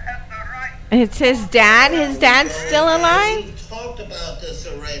 It's his dad. His dad's still alive? We've talked about this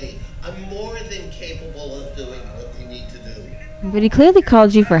already. I'm more than capable of doing what we need to do. But he clearly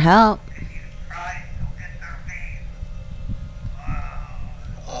called you for help.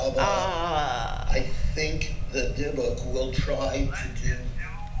 Abba, I think the Dybbuk will try to do.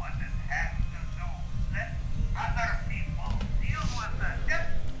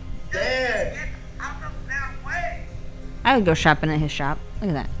 Dad! I would go shopping at his shop. Look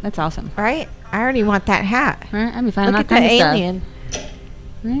at that. That's awesome. Right? I already want that hat. Right? I'd be finding Look all at the kinds of alien. stuff.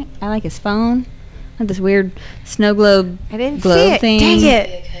 Right? I like his phone. I have this weird snow globe I didn't globe see it. thing. Dang it.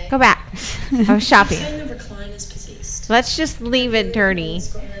 Okay. Go back. I was shopping. Saying the recliner's possessed. Let's just leave it dirty.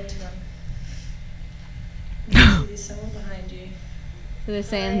 It's got an end to them. There's someone behind you. So they're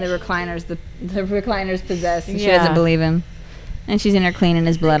saying the recliner's possessed, and she Yeah. doesn't believe him. And she's in there cleaning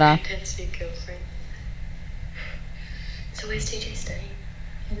his blood off. That's your girlfriend. So where's TJ staying?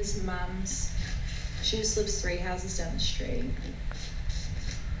 At his mum's. She just lives 3 houses down the street.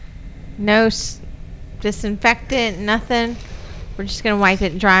 No disinfectant, nothing. We're just going to wipe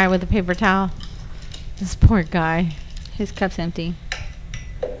it dry with a paper towel. This poor guy. His cup's empty.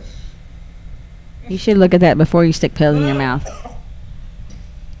 You should look at that before you stick pills in your mouth.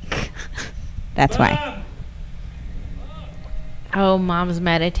 That's why. Oh, mom's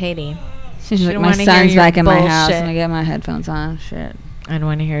meditating. She's She like, don't my wanna hear son's your back in my house. bullshit. Let me get my headphones on. Shit. I don't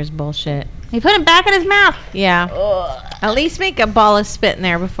want to hear his bullshit. He put it back in his mouth. Yeah. At least make a ball of spit in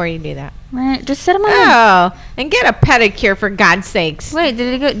there before you do that. Right. Just sit him on. Oh, and get a pedicure for God's sakes. Wait,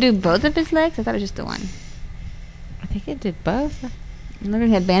 did he go do both of his legs? I thought it was just the one. I think it did both. Look,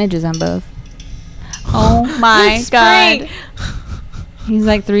 he had bandages on both. Oh my Spring. god. He's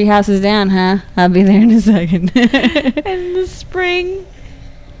like 3 houses down, huh? I'll be there in a second. In the spring.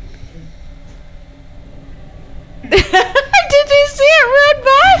 Did you see it run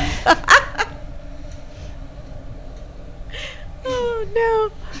by?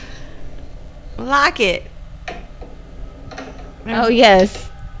 Oh no. Lock it. Oh, yes.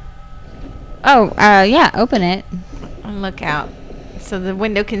 Oh, yeah, open it. And look out. So the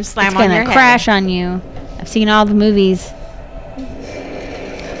window can slam It's on gonna your crash head. on you. I've seen all the movies.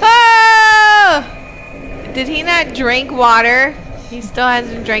 Ah! Did he not drink water? He still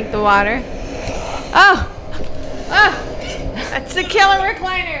hasn't drank the water. Oh! That's the killer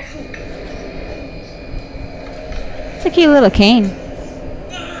recliner. It's a cute little cane.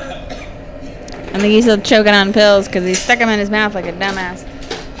 I think he's still choking on pills because he stuck them in his mouth like a dumbass.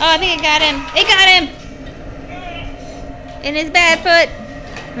 Oh, I think it got him. It got him! In his bad foot.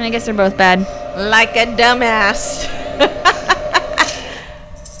 I guess they're both bad. Like a dumbass.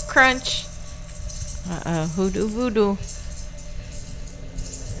 Crunch. Hoodoo voodoo.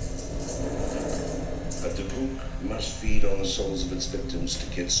 A Dabuk must feed on the souls of its victims to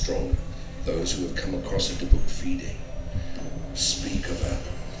get stronger. Those who have come across a Dabuk feeding speak of a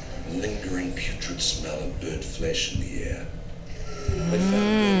lingering putrid smell of burnt flesh in the air. They found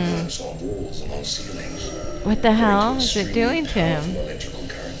burnt marks on walls and on ceilings. What the hell is it doing to him? Powerful electrical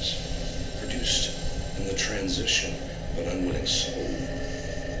currents produced in the transition of an unwilling soul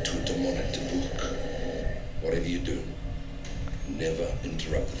to a demonic Dabuk. Whatever you do, never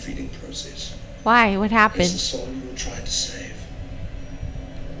interrupt the feeding process. Why? What As the happened? soul you were trying to save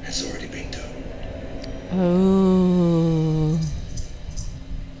has already been done. Oh.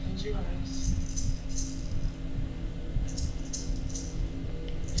 Close your eyes.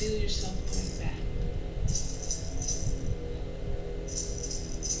 Feel yourself going back.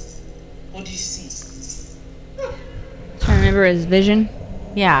 What do you see? Trying to remember his vision.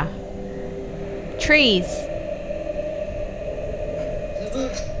 Yeah. Trees.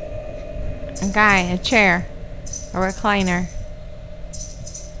 A guy, a chair, a recliner.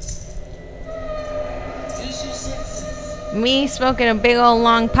 Use your senses. Me smoking a big old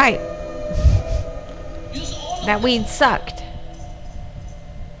long pipe. Use all That of weed sucked.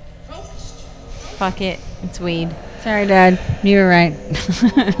 Focus. Fuck it. It's weed. Sorry, Dad. You were right.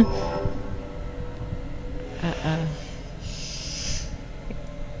 Uh-oh.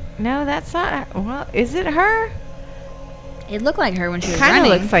 No, that's not. Well, is it her? It looked like her when she was Kind of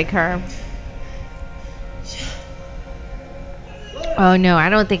running. looks like her. Oh no, I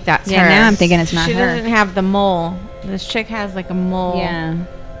don't think that's Yeah, her. now I'm thinking it's not she her. doesn't have the mole. This chick has like a mole. Yeah.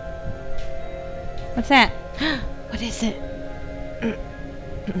 What's that? What is it?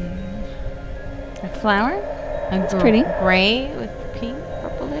 A flower? It's pretty. Gray with pink,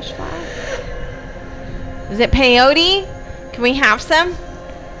 purplish flower. Is it peyote? Can we have some?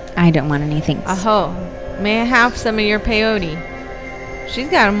 I don't want anything. Aho. May I have some of your peyote? She's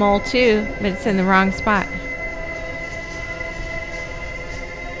got a mole too, but it's in the wrong spot.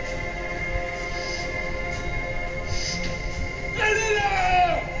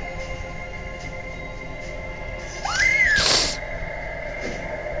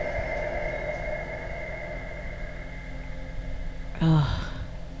 Oh.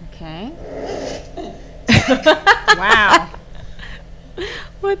 Okay. Wow.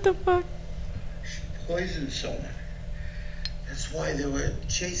 What the fuck? Poisoned someone. That's why they were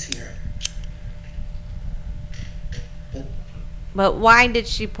chasing her. But why did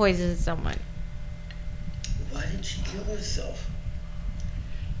she poison someone? Why did she kill herself?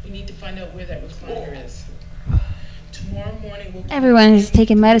 We need to find out where that recliner is. Tomorrow morning we'll. Everyone is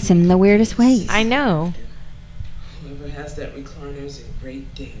taking medicine in the weirdest ways. I know. Whoever has that recliner is in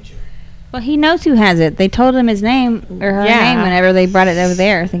great danger. Well, he knows who has it. They told him his name or her Yeah. name whenever they brought it over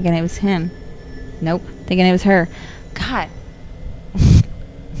there, thinking it was him. Nope, thinking it was her. God.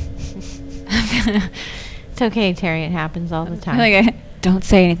 It's okay, Terry. It happens all the time. Don't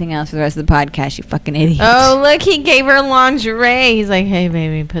say anything else for the rest of the podcast, you fucking idiot. Oh, look, he gave her lingerie. He's like, hey,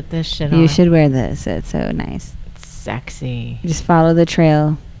 baby, put this shit on. You should wear this. It's so nice. It's sexy. Just follow the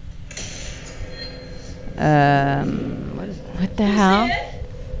trail. What the hell? I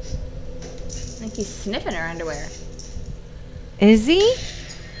think he's sniffing her underwear. Is he?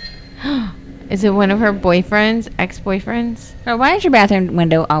 Is it one of her boyfriends, ex-boyfriends? Or why is your bathroom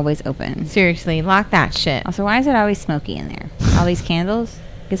window always open? Seriously, lock that shit. Also, why is it always smoky in there? All these candles?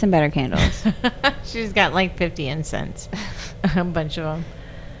 Get some better candles. She's got like 50 incense. A bunch of them.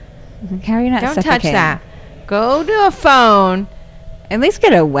 Like, how are you not Don't touch suffocating? that. Go to a phone. At least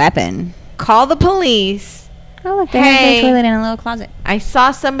get a weapon. Call the police. Oh, look, they have Hey. their toilet in a little closet. I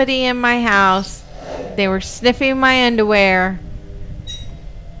saw somebody in my house. They were sniffing my underwear.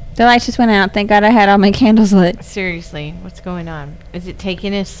 The lights just went out. Thank God I had all my candles lit. Seriously, what's going on? Is it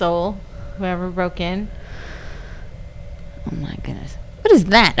taking his soul? Whoever broke in? Oh my goodness. What is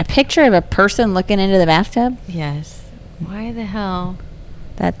that? A picture of a person looking into the bathtub? Yes. Why the hell?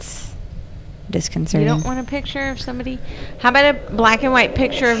 That's disconcerting. You don't want a picture of somebody? How about a black and white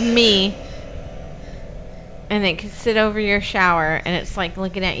picture of me? And it can sit over your shower and it's like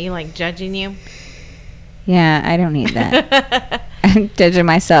looking at you, like judging you. Yeah, I don't need that. I'm judging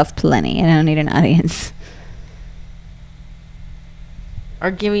myself plenty. I don't need an audience. Or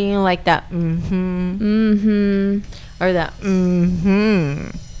giving you like that or the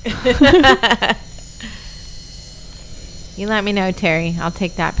You let me know, Terry. I'll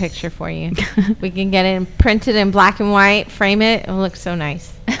take that picture for you. We can get it printed in black and white, frame it. It'll look so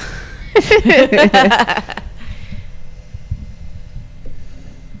nice.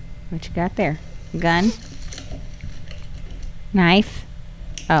 What you got there? Gun? Knife?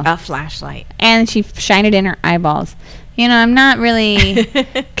 Oh. A flashlight. And she shined it in her eyeballs. You know, I'm not really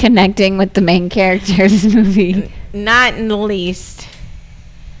connecting with the main character of this movie. Not in the least.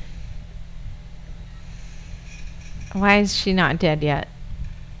 Why is she not dead yet?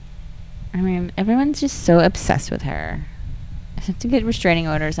 I mean, everyone's just so obsessed with her. I have to get restraining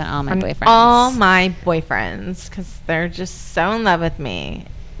orders on all my boyfriends. All my boyfriends, because they're just so in love with me.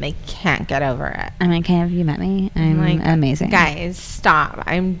 They can't get over it. I mean, have you met me? I'm like, amazing. Guys, stop.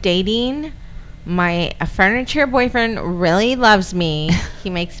 I'm dating a furniture boyfriend really loves me. He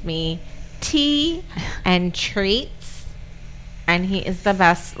makes me tea and treats, and he is the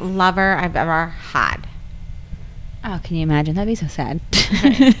best lover I've ever had. Oh, can you imagine? That'd be so sad.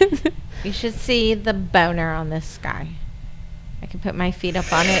 Right. You should see the boner on this guy. I can put my feet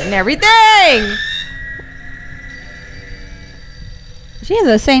up on it and everything. She has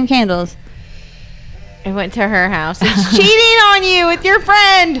those same candles. I went to her house. It's cheating on you with your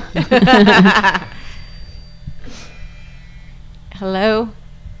friend. Hello?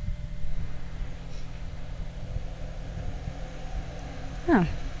 Oh.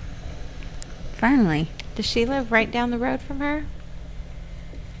 Finally. Does she live right down the road from her?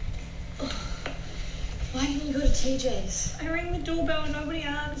 Why didn't you go to TJ's? I rang the doorbell and nobody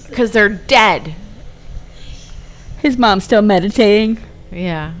answered. Because they're dead. His mom's still meditating.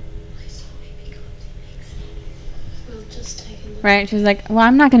 Yeah. We'll just take a look. Right? She's like, well,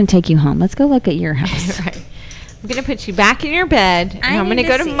 I'm not going to take you home. Let's go look at your house. Right. I'm going to put you back in your bed, and I'm going to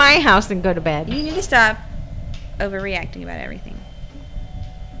go to my house and go to bed. You need to stop overreacting about everything.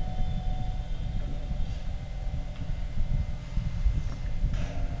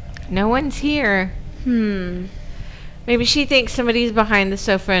 No one's here. Maybe she thinks somebody's behind the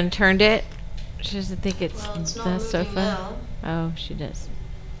sofa and turned it. She doesn't think it's the sofa. Now. Oh, she does.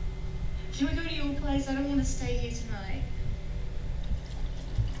 Can we go to your place? I don't want to stay here tonight.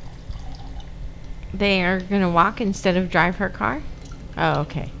 They are going to walk instead of drive her car? Oh,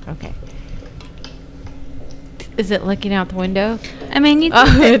 okay. Okay. Is it looking out the window? I mean, you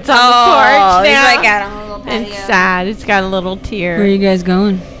Oh, it's on the porch it's now. like out on a little patio. It's sad. It's got a little tear. Where are you guys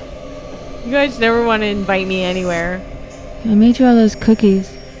going? You guys never want to invite me anywhere. I made you all those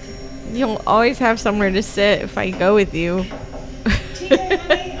cookies. You'll always have somewhere to sit if I go with you.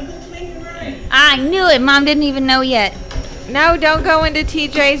 I knew it. Mom didn't even know yet. No, don't go into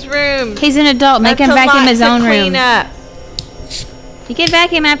TJ's room. He's an adult. Make That's him a vacuum lot his to own clean room. up. He can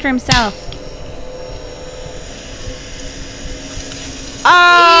vacuum after himself.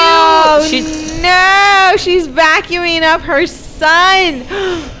 Oh, Ew. no. She's vacuuming up her son.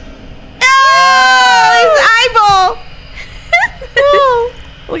 Oh, his eyeball. Oh,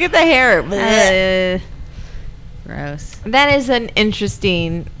 look at the hair. Gross. That is an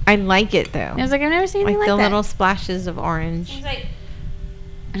interesting. I like it though. I was like, I've never seen anything Like like the that. little splashes of orange. It's like,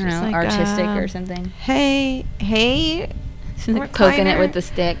 I don't Just know, like, artistic or something. Hey, Like poking it recliner. with the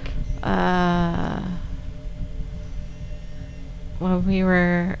stick.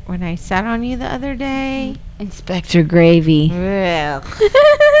 When I sat on you the other day. Inspector Gravy. Ugh.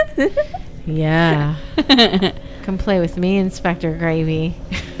 Yeah. Come play with me, Inspector Gravy.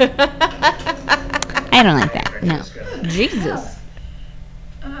 I don't like that. No. Jesus.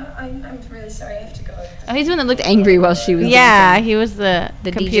 I'm really sorry. I have to go. Oh, he's the one that looked angry while she was Yeah, dancing. he was the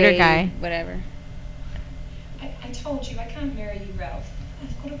computer DJ, guy. Whatever. I told you, I can't marry you, Ralph.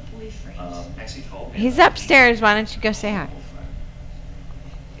 I've got a boyfriend. Maxie told me. He's upstairs. Why don't you go say hi?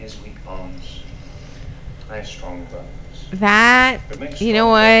 He has weak bones. I have strong bones. That, It makes you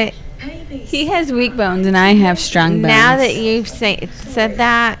know strong what? bones. He has weak bones and I have strong bones. Now that you've said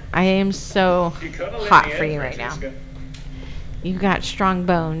that, I am so You could've let hot me for in, you right now. Francesca. You've got strong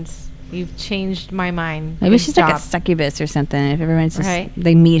bones. You've changed my mind. Maybe Good she's like a job. succubus or something. If everyone's just, Right.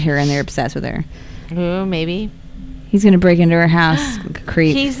 they meet her and they're obsessed with her. Ooh, maybe. He's going to break into her house like a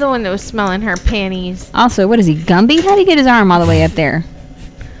creep. He's the one that was smelling her panties. Also, what is he, Gumby? How did he get his arm all the way up there?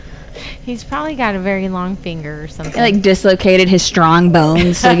 He's probably got a very long finger or something. He like dislocated his strong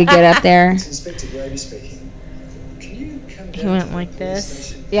bones so he could get up there. It's Inspector Gravy speaking. Can you come down He went to like the police this.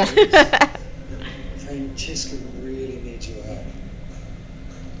 station? Yeah. Francesca really needs your help.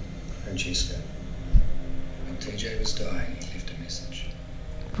 Francesca, when TJ was dying, he left a message.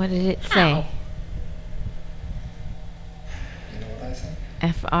 What did it say? You know what I think?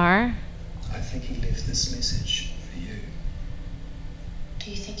 FR. I think he left this message for you.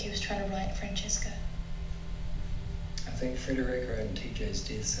 Do you think he was trying to write Francesca? I think Federico and TJ's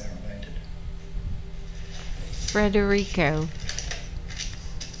deaths are related. Federico.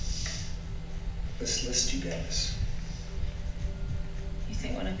 This list you gave us. You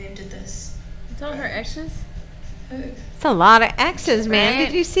think one of them did this? It's all her exes? Who? It's a lot of X's, man. Right.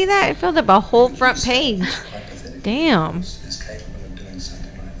 Did you see that? It filled up a whole front page. Hypothetically, Damn. is capable of doing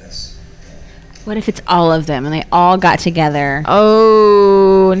something like this. What if it's all of them and they all got together?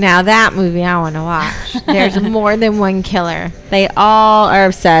 Oh, now that movie I want to watch. There's more than one killer. They all are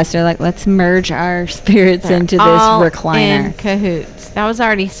obsessed. They're like, let's merge our spirits into this All recliner. in cahoots. That was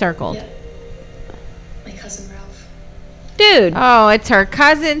already circled. Yep. My cousin Ralph. Dude, Oh, it's her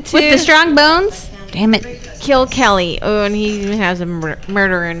cousin too. with the strong bones? Damn it. Kill Kelly. Oh, and he even has a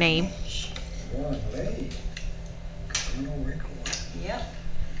murderer name. One lady. Criminal record. Yep.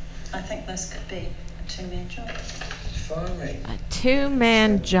 I think this could be a two-man job. Finally. A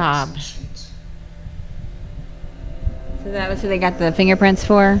two-man job. So that was who they got the fingerprints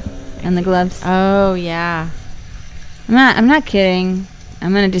for and the gloves? Oh yeah. I'm not kidding.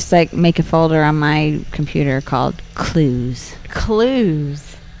 I'm gonna just like make a folder on my computer called Clues. Clues.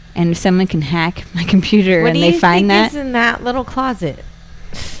 And if someone can hack my computer What and do they you find think that is in that little closet?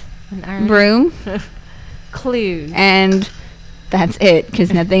 An iron- broom, Clues. and that's it,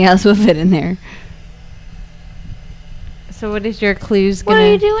 because nothing else will fit in there. So what is your clues What gonna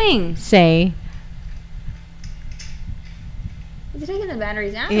are you doing? say? Is it taking the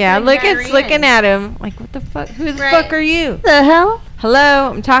batteries out? Yeah, look, it's looking at him like, what the fuck? Who the Right. fuck are you? The hell?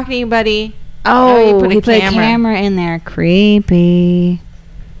 Hello, I'm talking to you, buddy. Oh, you put a he camera. put a camera in there. Creepy.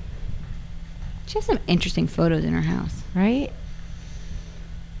 She has some interesting photos in her house. Right?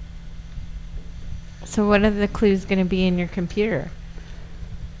 So what are the clues gonna be in your computer?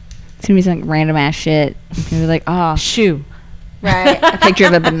 It's gonna be some random ass shit. It's gonna be like, oh, Shoe. right, a picture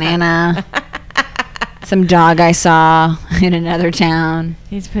of a banana. Some dog I saw in another town.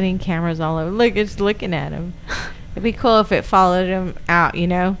 He's putting cameras all over. Look, it's looking at him. It'd be cool if it followed him out, you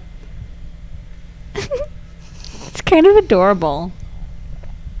know? It's kind of adorable.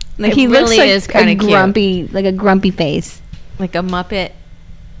 Like It he looks really like is kinda a cute. grumpy, like a grumpy face. Like a Muppet.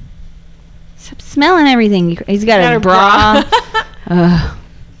 Stop smelling everything. He's got, Got a a bra. bra. Ugh.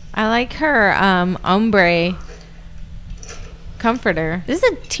 I like her ombre comforter. Is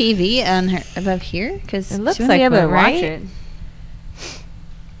this a TV on her above here? Because It looks she won't like be able one, to watch right? it.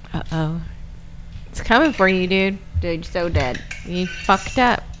 Uh-oh. It's coming for you, dude. Dude, so dead. You fucked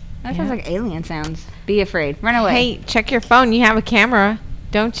up. That Yeah. sounds like alien sounds. Be afraid. Run away. Hey, check your phone. You have a camera,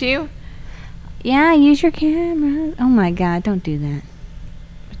 don't you? Yeah, use your camera. Oh my god, don't do that.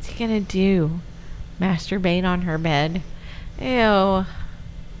 What's he gonna do? Masturbate on her bed? Ew.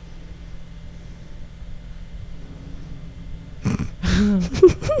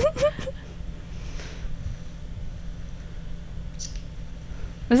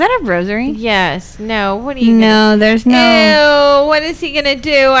 Was that a rosary? Yes. No. What are you No, there's no. gonna... Ew. What is he gonna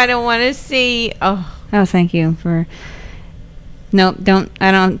do? I don't want to see. Oh. Oh, thank you for. Nope, don't.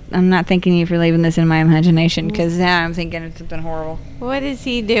 I'm not thanking you for leaving this in my imagination because now I'm thinking it's something horrible. What is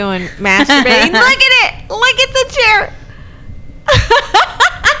he doing? Masturbating? Look at it! Look at the chair!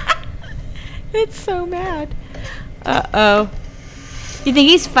 It's so mad. Uh-oh. You think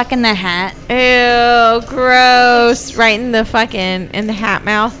he's fucking the hat? Ew, gross. Right in the fucking, in the hat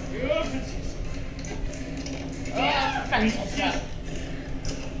mouth.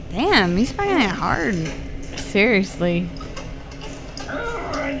 Damn, he's fucking it hard. Seriously.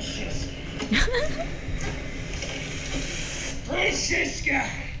 Francesca!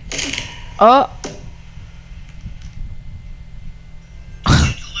 Oh.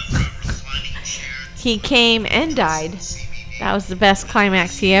 He came and died. That was the best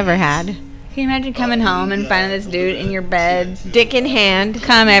climax he ever had. Can you imagine coming home and finding this dude in your bed, Dick in hand.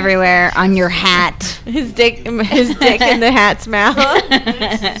 come everywhere on your hat? His dick in the hat's mouth.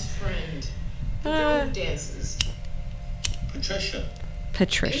 Nancy's friend. The girl who dances. Patricia.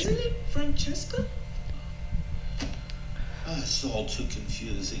 Patricia. Isn't it Francesca? It's all too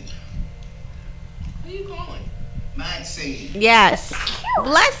confusing. Who are you calling? Maxie. Yes.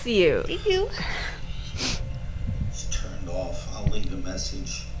 Bless you. It's turned off. I'll leave a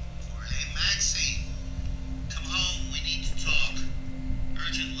message. Hey, Maxie. Come home. We need to talk.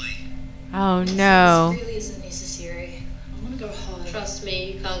 Urgently. Oh no. This really isn't necessary. I want to go home. Trust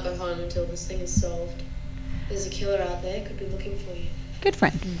me, you can't go home until this thing is solved. There's a killer out there, could be looking for you. Good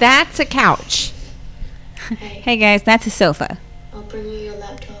friend. That's a couch. Hey, Hey guys, that's a sofa. I'll bring you your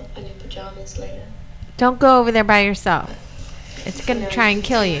laptop and your pajamas later. Don't go over there by yourself. It's gonna try and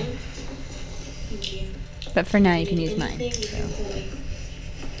kill you. Thank you. But for now, you can use mine. Anything, you can call me.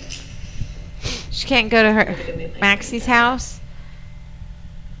 She can't go to her Maxie's house.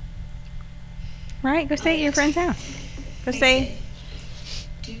 Right? Go stay at your friend's house. Go stay.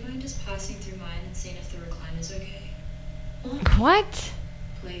 Do you mind just passing through mine and seeing if the recliner's okay? What?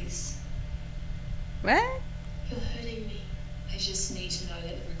 Please. What? You're hurting me. I just need to know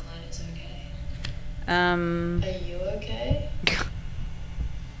that the recliner's okay. Are you okay?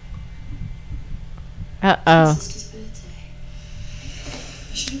 Uh My oh. sister's birthday.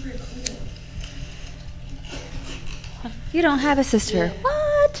 I should have recorded. You don't have a sister.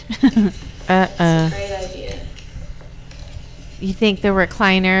 What? Great idea. You think the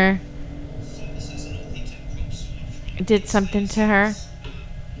recliner did something to her?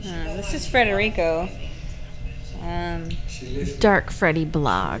 This is Frederico. She left Dark Freddy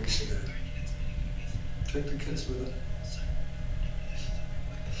blog. weeks ago. Take the kids with her.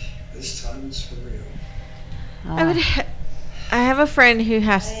 This time it's for real. I have a friend who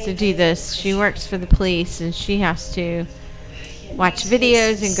has to do this. She works for the police and she has to watch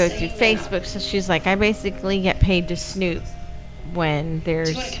videos and go through Facebook. So she's like, I basically get paid to snoop when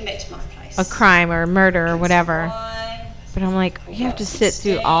there's a crime or a murder or whatever. But I'm like, you have to sit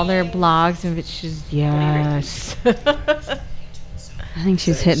through all their blogs and it's just, yes. I think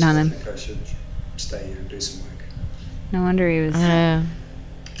she's hitting on I him. think I should stay here and do some work. No wonder he was.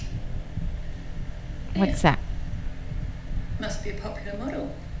 What's that? Must be a popular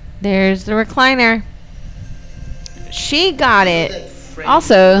model. There's the recliner. She got it.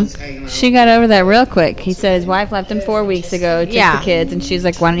 Also, she got over that real quick. He said his wife left him 4 weeks ago, took Yeah. the kids, and she's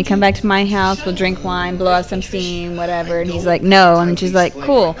like, why don't you come back to my house? We'll drink wine, blow off some steam, whatever. And he's like, no. And then she's like,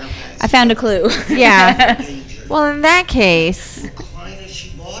 cool. I found a clue. Yeah. Well, in that case, recliner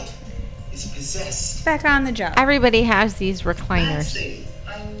she bought is possessed. Back on the job. everybody has these recliners.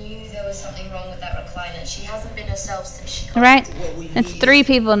 I knew there was something wrong with that recliner. She hasn't been herself since she got All right? That's 3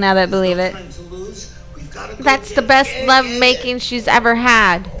 people now that believe it. Time to lose. We've got to go That's the get best it. love making she's ever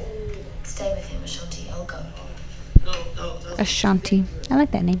had. Stay with him, Ashanti. I'll go. No. Ashanti. I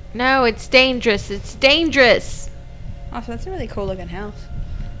like that name. No, it's dangerous. It's dangerous. Also, that's a really cool looking house.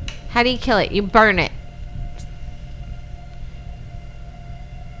 How do you kill it? You burn it.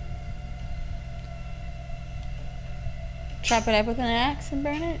 Chop it up with an axe and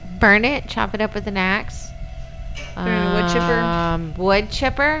burn it? Burn it. Chop it up with an axe. Put it in a wood chipper? Wood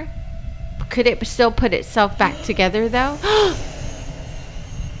chipper. Could it still put itself back together though? Oh,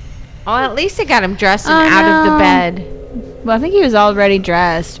 at least it got him dressed and out of the bed. Well, I think he was already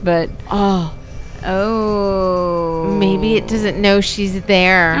dressed, but... Oh. Maybe it doesn't know she's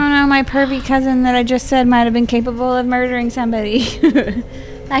there. I don't know, my pervy cousin that I just said might have been capable of murdering somebody.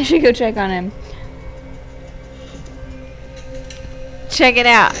 I should go check on him. Check it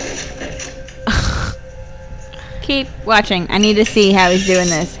out. Keep watching. I need to see how he's doing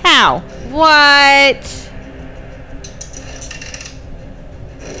this. How? What?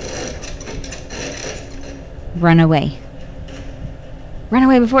 Run away. Run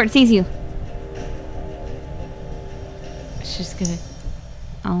away before it sees you. She's gonna...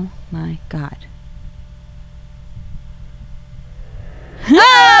 Oh my god.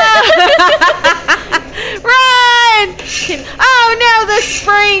 Run! Oh no, the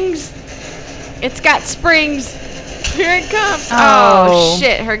springs! It's got springs. Here it comes. Oh, Oh.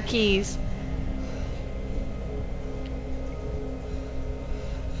 shit, her keys.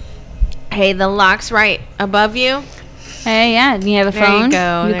 Hey, the lock's right above you. Hey, yeah, do you have a There phone? you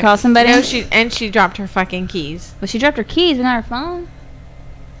go. You There- call somebody? No, she dropped her fucking keys. Well, she dropped her keys, but not her phone.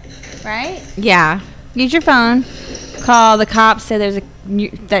 Right? Yeah. Use your phone. Call the cops. Say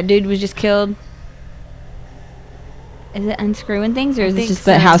that dude was just killed. Is it unscrewing things, or is it think just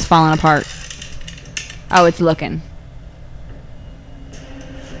the so. house falling apart? Oh, it's looking.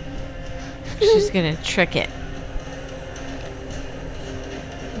 She's gonna trick it.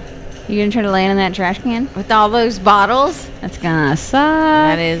 You gonna try to land in that trash can? With all those bottles? That's gonna suck.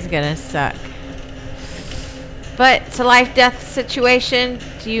 That is gonna suck. But it's a life-death situation.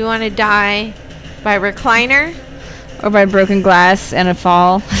 Do you want to die by recliner? Or by broken glass and a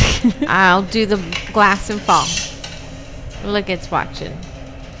fall. I'll do the glass and fall. Look, it's watching.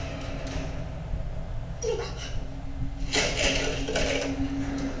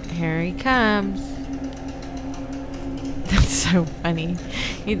 Here he comes. That's so funny.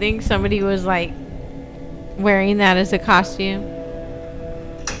 You think somebody was like wearing that as a costume?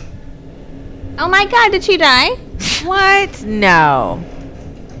 Oh my god, did she die? What? No.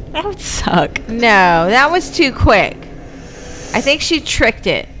 That would suck. No, that was too quick. I think she tricked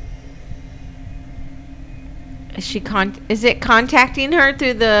it. Is it contacting her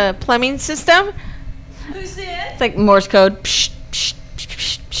through the plumbing system? Who's there? It's like Morse code. Psh, psh,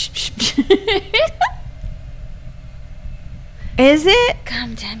 psh, psh, psh, psh. Is it?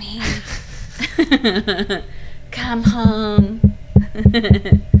 Come to me. Come home.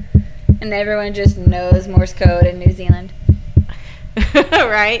 And everyone just knows Morse code in New Zealand.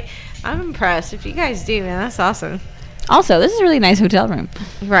 Right? I'm impressed. If you guys do, man, that's awesome. Also, this is a really nice hotel room.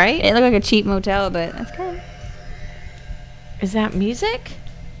 Right? It looked like a cheap motel, but that's good. Is that music?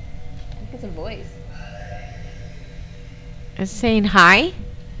 I think it's a voice. It's saying hi?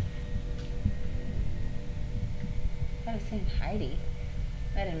 I was saying Heidi.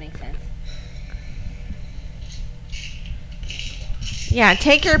 That didn't make sense. Yeah,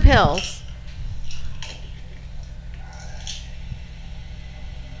 take your pills.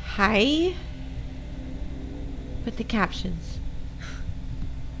 Hi? With the captions.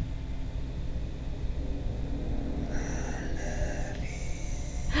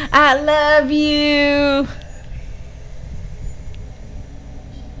 I love you.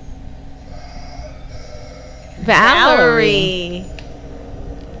 Valerie.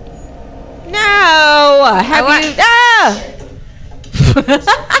 No. Have you? Ah!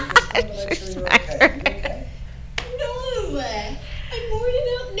 She smacked her. No! I'm worried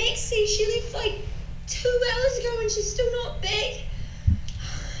about Maxie. She left like 2 hours ago and she's still not back.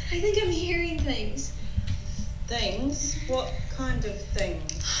 I think I'm hearing things. Things? What kind of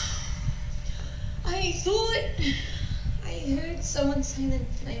things? I thought I heard someone saying the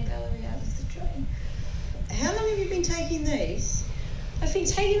name Valerie out of the train. How long have you been taking these? I've been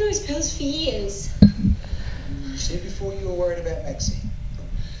taking those pills for years. You said before you were worried about Maxie.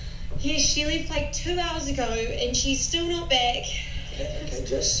 Yes, she left like 2 hours ago and she's still not back. Okay,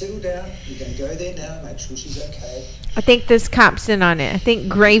 just settle down. You're going to go there now, make sure she's okay. I think this cop's in on it. I think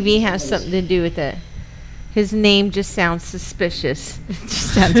Gravy has something to do with it. His name just sounds suspicious. It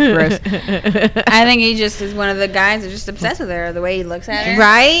just sounds gross. I think he just is one of the guys that's just obsessed with her, the way he looks at her.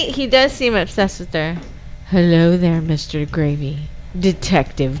 Right? He does seem obsessed with her. Hello there, Mr. Gravy.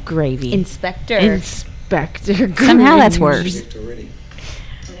 Detective Gravy. Inspector. Inspector Gravy. Somehow that's worse. And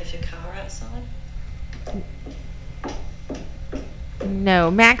if your car outside? No,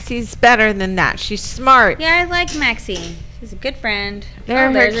 Maxie's better than that. She's smart. Yeah, I like Maxie. She's a good friend. There are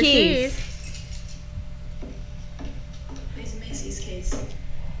her there's her keys. These are Maxie's keys.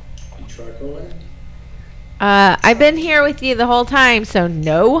 You try calling? I've been here with you the whole time, so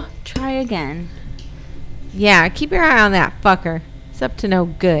no. Try again. Yeah, keep your eye on that fucker. It's up to no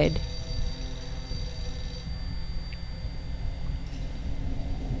good.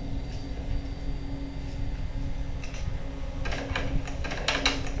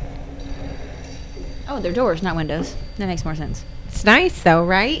 Oh, they're doors, not windows. That makes more sense. It's nice though,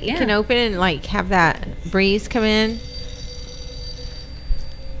 right? You Yeah. can open and like have that breeze come in.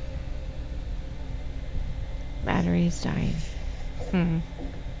 Battery's dying.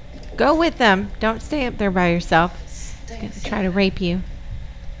 Go with them. Don't stay up there by yourself. He's gonna try to rape you.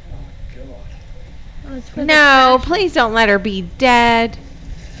 No, please don't let her be dead.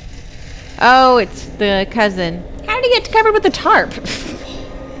 Oh, it's the cousin. How did he get covered with the tarp?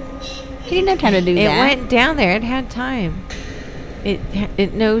 He didn't have time to do It that. went down there. It had time.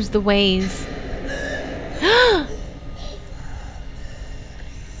 It knows the ways.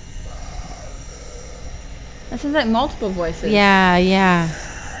 This is like multiple voices. Yeah.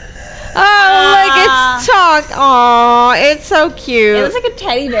 Oh, look, it's talk. Aw, it's so cute. It looks like a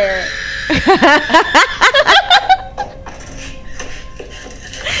teddy bear. I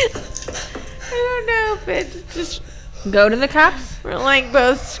don't know if it's just. Go to the cops. We're like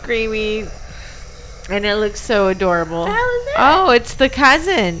both screaming, and it looks so adorable. How is that? Oh, it's the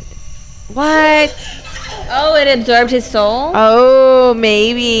cousin. What? Oh, it absorbed his soul. Oh,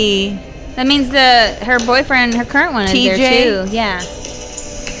 maybe. That means her boyfriend, her current one, is TJ? there too. Yeah.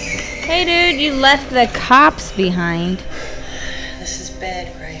 Hey, dude, you left the cops behind. This is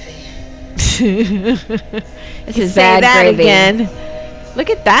bad gravy. This is Say bad that gravy. again. Look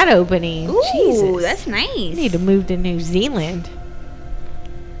at that opening. Ooh, Jesus. that's nice. I need to move to New Zealand.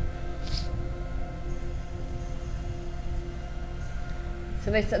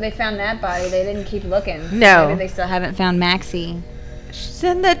 So they found that body. They didn't keep looking. So No. maybe they still haven't found Maxie. She's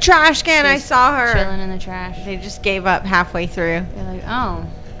in the trash can. I She's saw her. chilling in the trash. They just gave up halfway through. They're like, oh,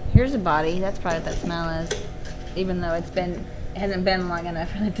 here's a body. That's probably what that smell is. Even though it hasn't been long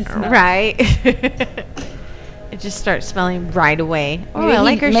enough for it to smell. Right. It just starts smelling right away. Oh, Maybe I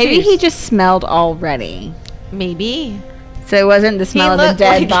like her Maybe shoes. he just smelled already. Maybe. So it wasn't the smell of the looked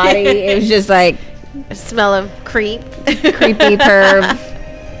dead like body. It was just like a smell of creep. creepy perv.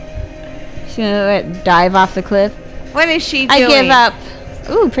 She's gonna dive off the cliff. What is she doing? I give up.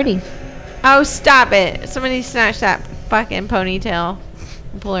 Ooh, pretty. Oh, stop it. Somebody snatch that fucking ponytail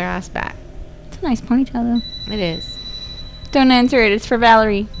and pull her ass back. It's a nice ponytail, though. It is. Don't answer it. It's for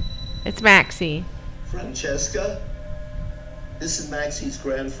Valerie. It's Maxie. Francesca, this is Maxie's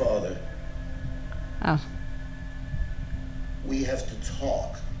grandfather. Oh. We have to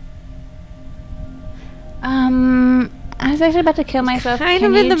talk. I was actually about to kill myself. Kind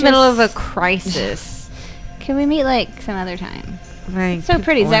of in the middle of a crisis. Can we meet, like, some other time? Right. It's so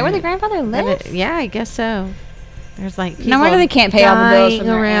pretty. Is that where the grandfather lives? Yeah, I guess so. There's like No wonder they can't pay all the bills from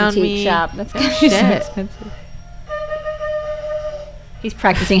their around antique me. shop. That's Oh, so shit. expensive. He's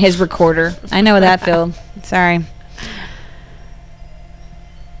practicing his recorder. I know that, Phil. Sorry.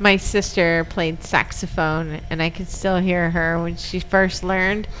 My sister played saxophone, and I could still hear her when she first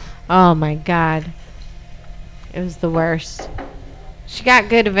learned. Oh my God. It was the worst. She got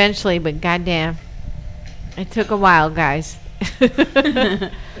good eventually, but goddamn. It took a while, guys. What do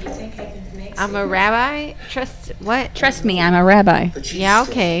you think happened to Maxie? I'm a rabbi? What? Trust me, I'm a rabbi. But she's Yeah,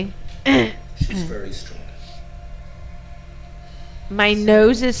 strong. okay. She's very strong. My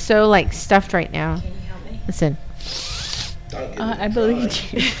nose is so like stuffed right now. Can you help me? Listen. I'll give it I a believe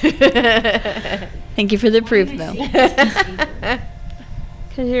try. you. Thank you for the proof, though.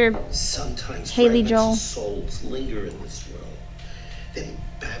 Because you're Sometimes Haley fragments Joel. of souls linger in this world. Then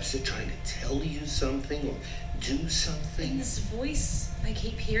perhaps they're trying to tell you something or do In something. this voice I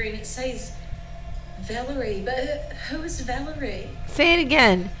keep hearing, it says Valerie, but who is Valerie? Say it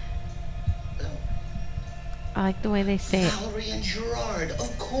again. Oh, I like the way they say it. Valerie and Gerard,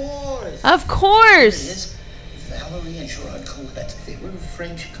 of course. Of course. Yes, Valerie and Gerard Colette. They were a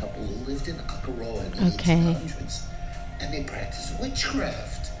French couple who lived in Akaroa in the Okay. 1800s. And they practiced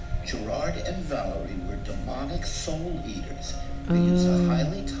witchcraft. Gerard and Valerie were demonic soul eaters. They used the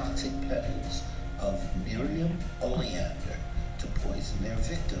highly toxic petals of Miriam oleander to poison their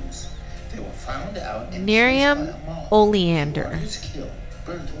victims. They were found out and Miriam chased by a mob. Oleander. Gerard was killed,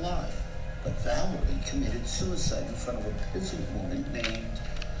 burned alive. But Valerie committed suicide in front of a peasant woman named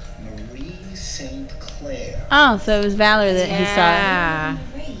Marie St. Clair. Oh, so it was Valerie that he saw. Yeah.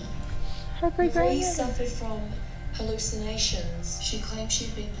 Marie. Her great Marie grandmother. suffered from hallucinations. She claimed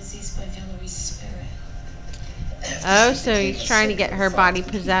she'd been possessed by Valerie's spirit. Oh, so he's trying to get her body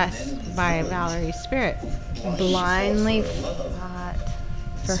possessed by Valerie's spirit. Blindly fought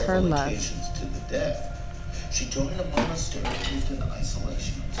for her love. Occasions to the death. She joined a monastery and lived in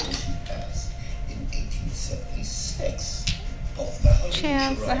isolation until she passed in 1876. Both Valerie and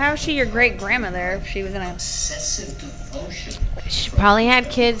Chance. So Gerard how is she your great grandmother if she was in a... obsessive devotion. She probably had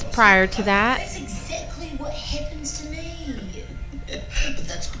kids prior to that. That's exactly what happens to me. But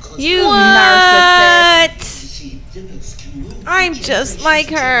that's because You What? you see, Dibbets can move I'm from just like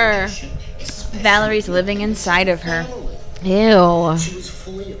her. generation to generation, especially Valerie living inside of her. Valerie. Ew. She was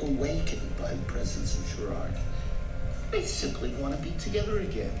fully awakened by the presence of Gerard. They simply want to be together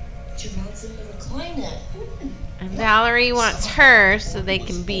again. Gerard's in the recliner. And Valerie wants her so they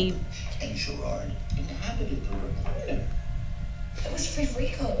can be. And Gerard inhabited the recliner. It was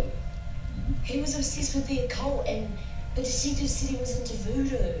Federico. He was obsessed with the occult, and the detective said he was into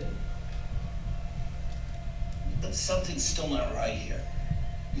voodoo. But something's still not right here.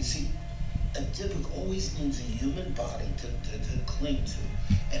 You see, a Dybbuk always needs a human body to cling to.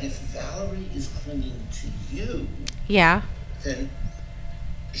 And if Valerie is clinging to you, Yeah. then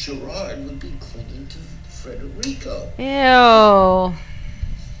Gerard would be clinging to Federico. Ew.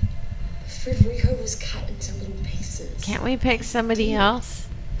 Federico was cut into little pieces. Can't we pick somebody else?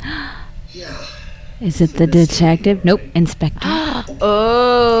 Yeah. Is it the detective? Nope, inspector.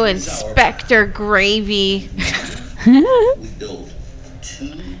 Oh, Inspector Gravy. We built 2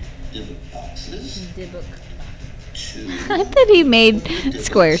 Dybbuk boxes. Two I thought he made Dybbuks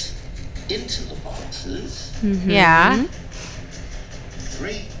squares. into the boxes. Yeah.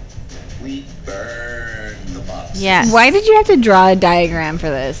 3, we burn the boxes. Yes. Why did you have to draw a diagram for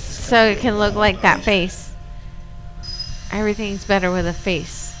this? So it can look like that face. Everything's better with a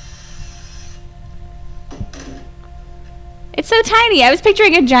face. It's so tiny. I was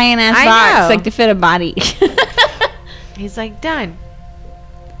picturing a giant ass I box, know. like to fit a body. He's like, done.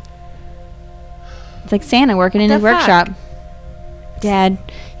 It's like Santa working in The his fuck? workshop. Dad,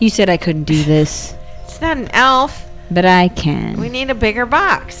 you said I couldn't do this, It's not an elf. but I can. We need a bigger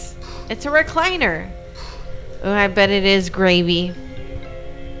box. It's a recliner. Oh, I bet it is gravy.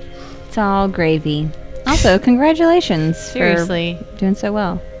 It's all gravy. Also, congratulations Seriously. for doing so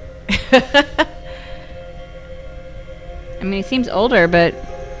well. I mean, he seems older, but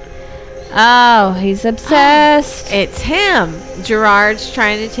Oh, he's obsessed. It's him. Gerard's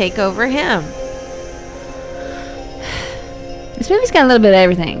trying to take over him. This movie's got a little bit of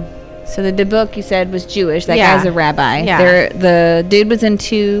everything. So the Dubuque you said was Jewish. That Yeah. guy's a rabbi. Yeah. The dude was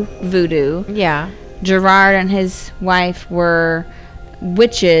into voodoo. Yeah. Gerard and his wife were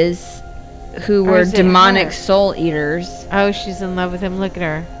witches who Or were is it demonic her? soul eaters. Oh, she's in love with him. Look at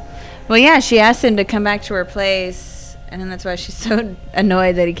her. Well, yeah, she asked him to come back to her place, and then that's why she's so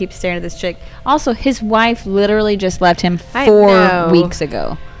annoyed that he keeps staring at this chick. Also, his wife literally just left him I 4 know. weeks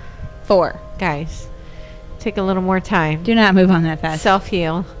ago. 4. Guys, take a little more time. Do not move on that fast.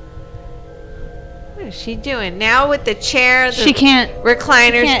 Self-heal. What is she doing? Now with the chair, the She can't.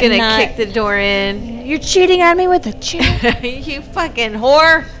 recliner's can't going to not- kick the door in. You're cheating on me with a chair. You fucking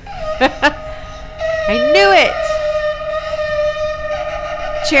whore. I knew it.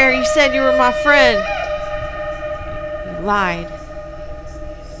 Chair, you said you were my friend. You lied.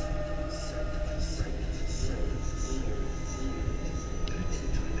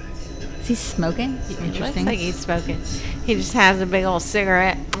 Is he smoking? It looks Interesting. like he's smoking. He just has a big old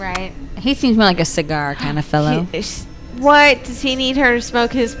cigarette. Right. He seems more like a cigar kind of fellow. What? Does he need her to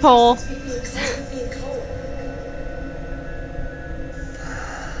smoke his pole?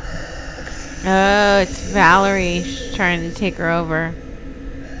 Oh, it's Valerie. She's trying to take her over.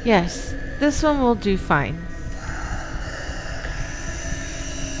 Yes, this one will do fine.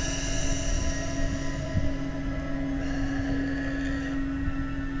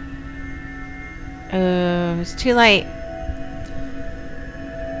 It's too late.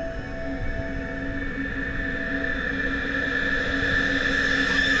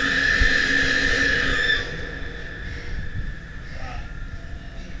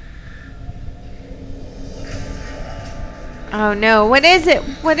 Oh no, what is it?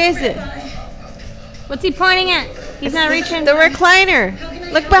 What is it? What's he pointing at? He's not reaching. The recliner.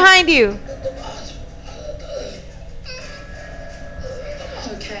 Look behind you.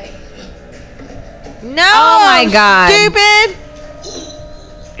 Okay. No! Oh my God. Stupid!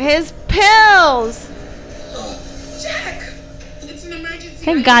 His pills! Jack! It's an emergency.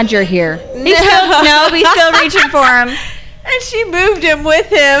 Thank God you're here. No. He's still reaching for him. And she moved him with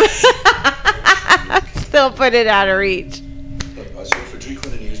him. Still put it out of reach. Look, I saw Federico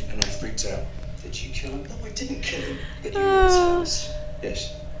in the news and I freaked out. Did you kill him? No, I didn't kill him. But you were in his Oh. house.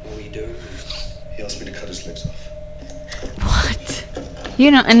 Yes. What were you doing? He asked me to cut his legs off. What?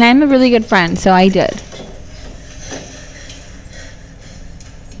 You know, and I'm a really good friend, so I did.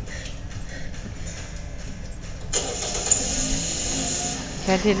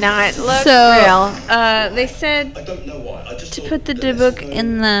 That did not look So, real. they said I don't know why. I just to thought put the the less Dubuque known,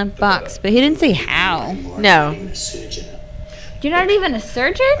 in the box, but he didn't say how. No. I'm a surgeon. You're not even a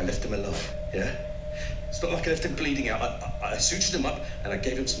surgeon? I left him alive, yeah? It's not like I left him bleeding out. I sutured him up and I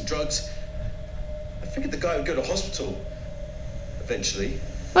gave him some drugs. I figured the guy would go to hospital eventually.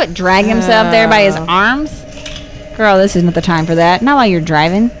 What, drag himself there by his arms? Girl, this isn't the time for that. Not while you're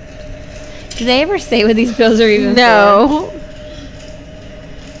driving. Do they ever say what these pills are even No.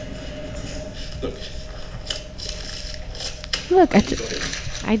 Look, for? Look, I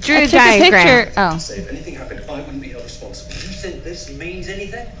drew I a took a diagram. picture. Oh. say if anything happened, I wouldn't be held responsible. You think this means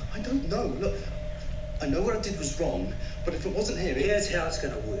anything? I don't know. Look, I know what I did was wrong, but if it wasn't here, Here's how it's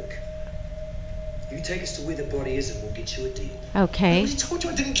gonna work. You take us to where the body is and we'll get you a deal. I Okay. already told you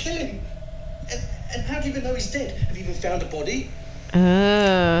I didn't kill him. And how do you even know he's dead? Have you even found a body?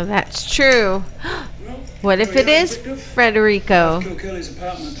 Oh, that's true. What if it is Federico? Kilkelly's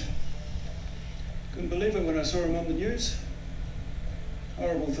apartment. Couldn't believe it when I saw him on the news.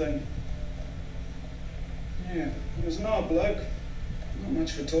 Horrible thing. Yeah, he was an odd bloke. Not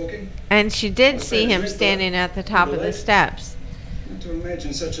much for talking. And she did see him standing at the top of the steps. Not to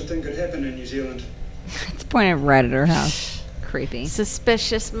imagine such a thing could happen in New Zealand. It's pointed right at her house. Creepy.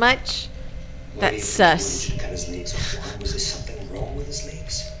 Suspicious much? Why That's did sus. he cut his legs off? Why was there something wrong with his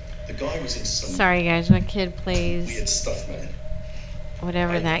legs? The guy was in some Sorry guys, my kid weird plays stuff, man.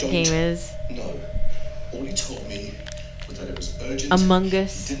 whatever I that don't game is. No. All he told me was that it was urgent. Among He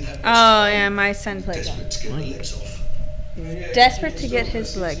Us. didn't have much Oh, time. yeah, my son plays that. Desperate to get the legs off. Desperate to get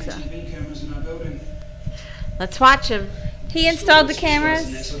his legs off. CCTV cameras in our building. Let's watch him. He installed the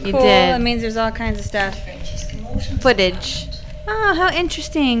cameras. He Cool. did. That means there's all kinds of stuff. Footage. Oh, how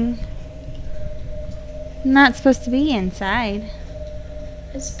interesting. Not supposed to be inside.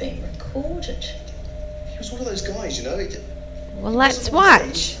 It's being recorded. He was one of those guys, you know. Well, let's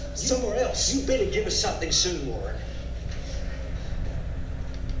watch. Somewhere else. You better give us something soon, Warren.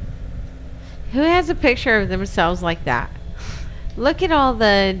 Who has a picture of themselves like that? Look at all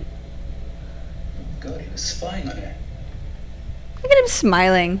the... God, he was spying on her. Look at him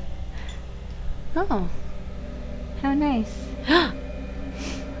smiling. Oh. How nice. What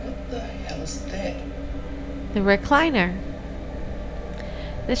the hell is that? The recliner.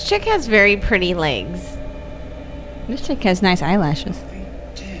 This chick has very pretty legs. This chick has nice eyelashes.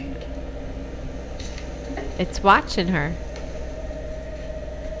 It's watching her.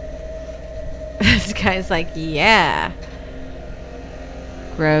 This guy's like, yeah.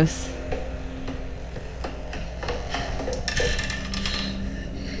 Gross.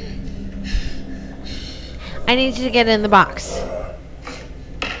 I need you to get in the box.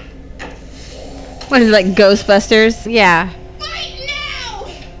 What is it, like Ghostbusters? Yeah.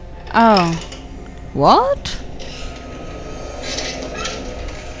 Oh. What?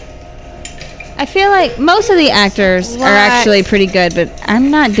 I feel like most of the actors What? are actually pretty good, but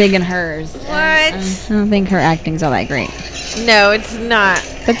I'm not digging hers. What? I don't think her acting's all that great. No, it's not.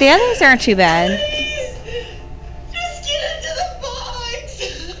 But the others aren't too bad. Just get into the box.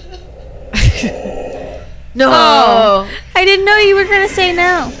 No. Oh, I didn't know you were going to say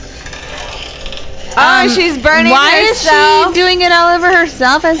no. Oh, she's burning Why herself. is she doing it all over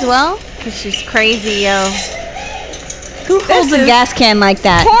herself as well? Because she's crazy, yo. Who holds a is gas can like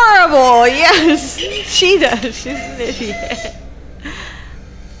that? Horrible. Yes, she does. She's an idiot. I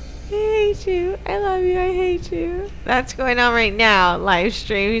hate you. I love you. I hate you. That's going on right now. Live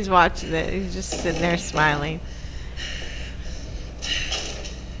stream. He's watching it. He's just sitting there smiling.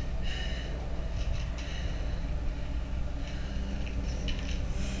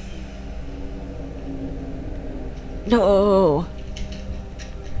 No.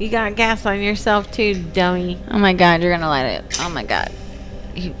 You got gas on yourself too, dummy. Oh my god, you're gonna light it. Oh my god.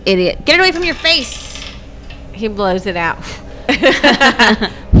 You idiot. Get it away from your face. He blows it out.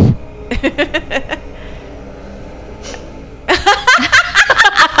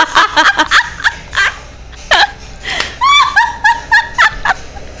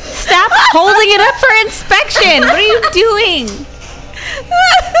 Stop holding it up for inspection. What are you doing?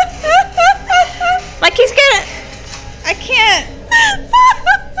 Like he's gonna... I can't.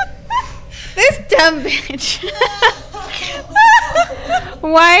 This dumb bitch.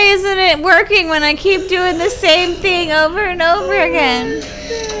 Why isn't it working when I keep doing the same thing over and over again?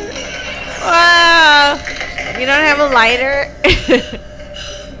 Wow. You don't have a lighter?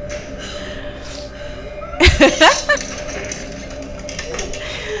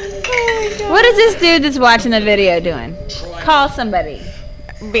 What is this dude that's watching the video doing? Call somebody.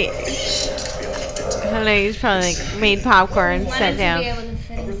 I don't know, he's probably like made popcorn and sat down.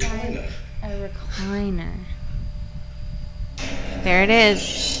 A recliner. There it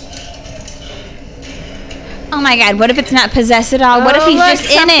is. Oh my god, what if it's not possessed at all? What if he's look, just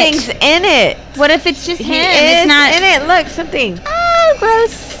in something's it? in it. What if it's just He him? is It's not in it. Look, something. Oh,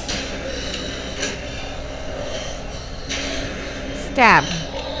 gross. Stab.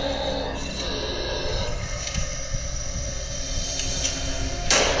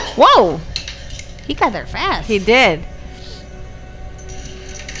 Whoa. He got there fast. He did.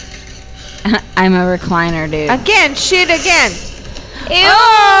 I'm a recliner, dude. Again, shoot again. Ew.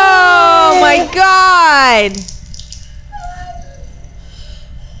 Oh my god.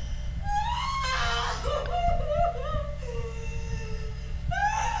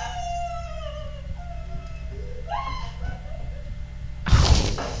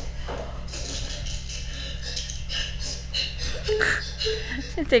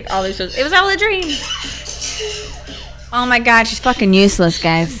 Take all these shows. It was all a dream. Oh my god, she's fucking useless,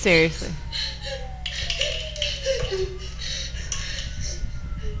 guys. Seriously.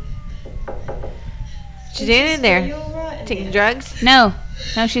 What you doing in there? Taking drugs? No,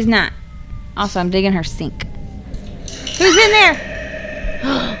 she's not. Also, I'm digging her sink. Who's in there?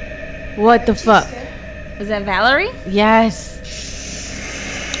 What the fuck? Is that Valerie? Yes.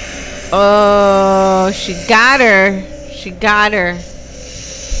 Oh, she got her. She got her.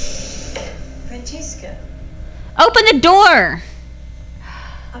 Francesca, Open the door.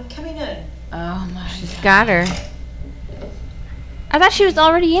 I'm coming in. Oh my. She's got her. I thought she was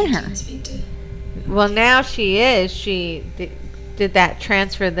already in her. Well, now she is. She did that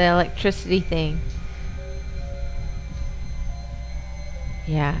transfer the electricity thing.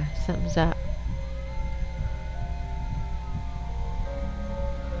 Yeah, something's up.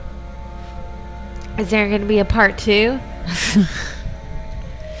 Is there going to be a part 2?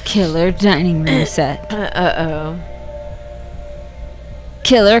 Killer dining room set. Uh-oh.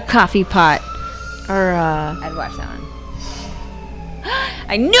 Killer coffee pot. Or, I'd watch that one.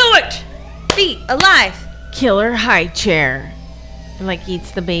 I knew it! Feet alive. killer high chair. And, like,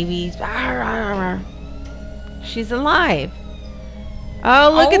 eats the babies. She's alive.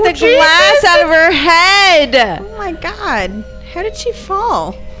 Oh, look at the Jesus. glass out of her head. Oh my god. How did she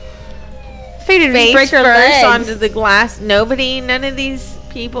fall? figured face just break her first legs. onto the glass. None of these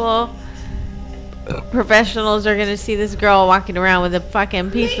people, professionals, are gonna see this girl walking around with a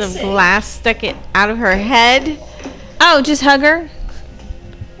fucking piece of glass stuck it out of her head. Oh, just hug her.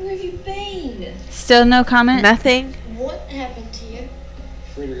 Where have you been? Still no comment. Nothing. What happened to you?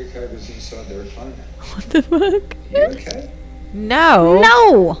 Frederica was inside the recliner. What the fuck? You okay? No.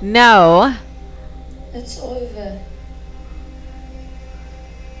 No. No. It's over.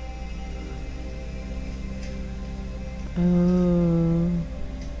 Oh.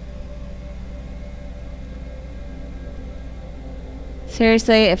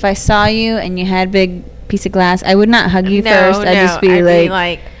 Seriously, if I saw you and you had a big piece of glass, I would not hug you first. I'd just be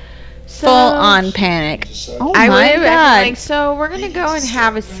like full on panic. Oh I my would god! like, so we're gonna go and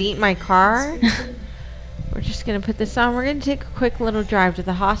have a seat in my car. We're just gonna put this on. We're gonna take a quick little drive to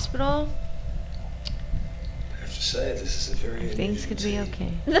the hospital. I have to say, this is a very Things could be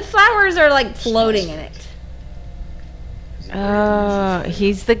okay. The flowers are like floating in it. Oh,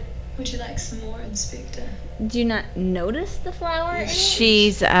 he's the. Would you like some more, Inspector? Do you not notice the flower? in it?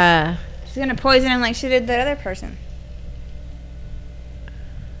 She's She's gonna poison him like she did that other person.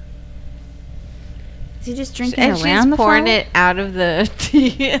 Is he just drinking and around she's the pouring flower? it out of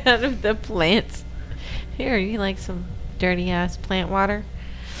the out of the plants. Here, you like some dirty ass plant water?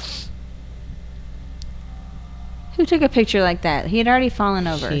 Who took a picture like that? He had already fallen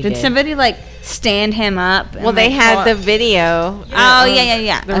over. She Did did. somebody like stand him up? and, Well, they like, had pull the up- video. Oh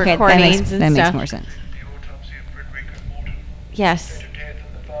yeah. The Okay, recordings and that stuff. makes more sense. Yes.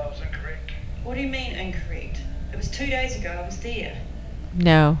 What do you mean incorrect? It was 2 days ago. I was there.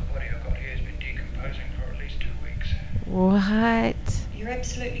 No. The body I got here has been decomposing for at least 2 weeks. What? You're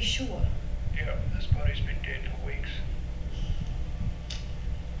absolutely sure? Yeah, this body's been dead for weeks.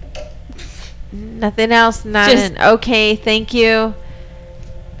 Nothing else. Not Just- an okay. Thank you.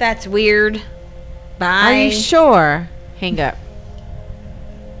 That's weird. Bye. Are you sure? Hang up.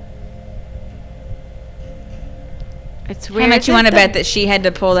 It's weird. How much you that want to the- bet that she had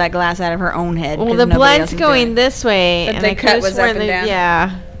to pull that glass out of her own head? Well, 'cause the nobody blood's else was doing going it? this way, But and the I cut could've was sworn up and that- down?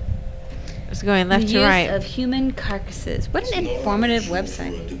 Yeah, it's going left The to use right. of human carcasses. What an informative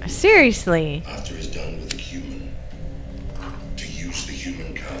website. Seriously. After it's done with the human, to use the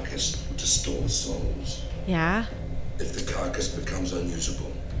human carcass to store souls. Yeah. If the carcass becomes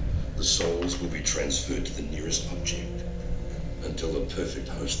unusable, the souls will be transferred to the nearest object until the perfect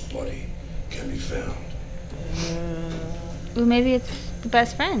host body can be found. Well, maybe it's the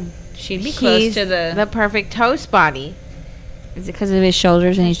best friend. She'd be close He's to the. perfect host body. Is it because of his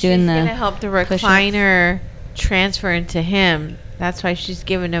shoulders and he's doing the? She's gonna help the push-ups? recliner transfer into him. That's why she's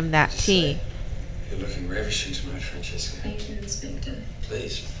giving him that tea. You're looking ravishing tonight, Francesca. Thank you, Inspector.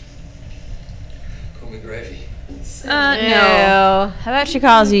 Please. Call me Gravy. No. How about she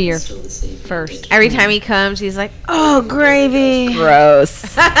calls you your first? Every time he comes, he's like, "Oh, gravy." Gross.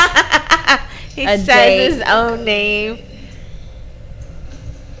 He A says date. his own name.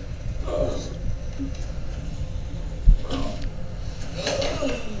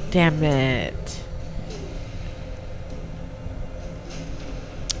 Damn it.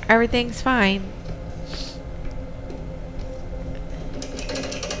 Everything's fine.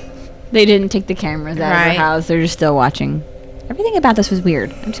 They didn't take the cameras out of Right. her house. They're just still watching. Everything about this was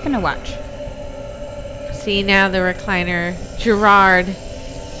weird. I'm just gonna watch. See now the recliner. Gerard.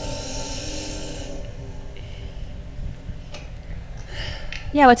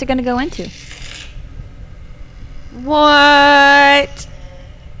 Yeah, what's it gonna go into? What?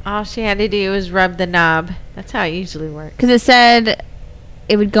 All she had to do was rub the knob. That's how it usually works. Because it said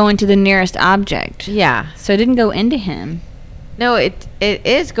it would go into the nearest object. Yeah. So it didn't go into him. No, it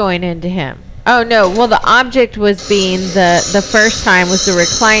is going into him. Oh no! Well, the object was being the first time was the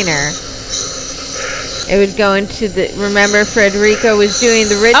recliner. It would go into the. Remember, Frederico was doing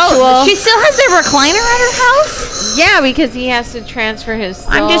the ritual. Oh, she still has the recliner at her house? Yeah, because he has to transfer his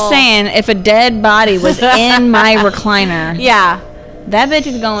soul. I'm just saying, if a dead body was in my recliner, Yeah. that bitch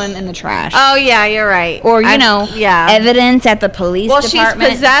is going in the trash. Oh yeah, you're right. Or, you know, yeah. evidence at the police Well, department.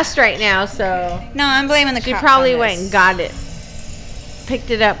 she's possessed right now, so No, I'm blaming the she cops probably on went this. and got it, picked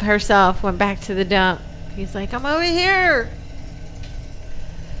it up herself, went back to the dump. He's like, I'm over here.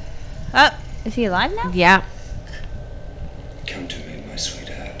 Oh, is he alive now? Yeah. Come to me, my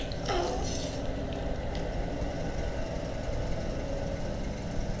sweetheart.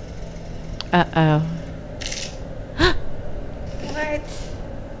 Uh-oh. What?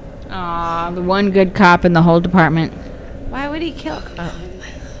 Aw, the one good cop in the whole department. Why would he kill? Oh.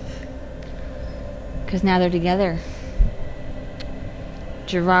 Because now they're together.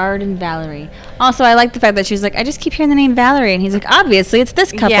 Gerard and Valerie. Also, I like the fact that she's like, I just keep hearing the name Valerie. And he's like, obviously, it's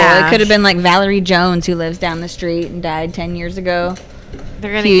this couple. Yeah. It could have been like Valerie Jones, who lives down the street and died 10 years ago.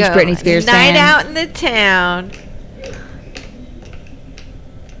 They're going to Huge go Britney Spears night fan. out in the town.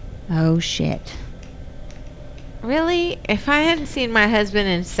 Oh, shit. Really? If I hadn't seen my husband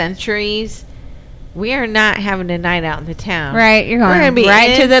in centuries, we are not having a night out in the town. Right, you're going We're gonna be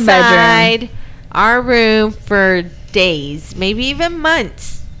right to the bedroom. inside our room for days, maybe even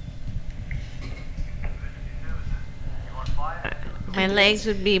months. My legs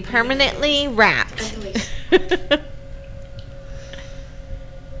would be permanently wrapped.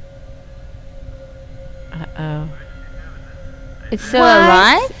 Uh-oh. It's still What?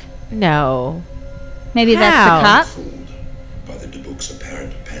 alive? No. Maybe How? that's the cop? Fooled by the Dubuque's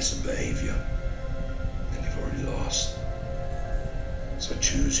apparent passive behavior, and you've already lost. So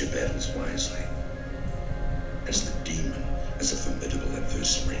choose your battles wisely. As the demon, as a formidable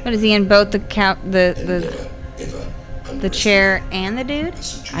adversary. What is he in both the Ever chair and the dude?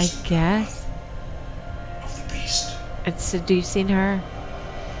 I guess. It's seducing her.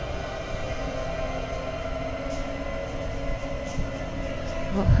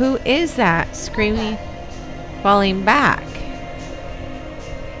 Well, who is that screaming, falling back?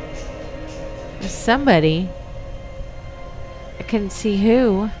 There's somebody. I couldn't see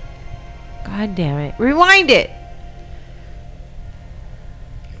who. God damn it. Rewind it.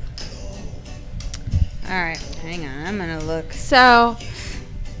 Alright, hang on. I'm going to look. So,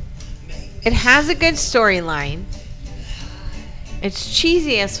 it has a good storyline. It's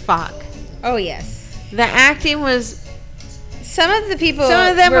cheesy as fuck. Oh, yes. The acting was... Some of the people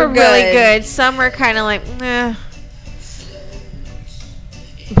Some of them were were really good. Some were kind of like, eh.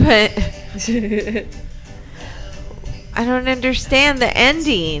 But I don't understand the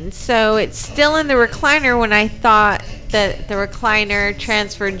ending. So it's still in the recliner when I thought that the recliner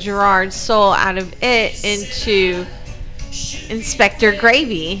transferred Gerard's soul out of it into Inspector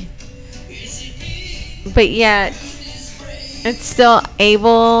Gravy. But yet it's still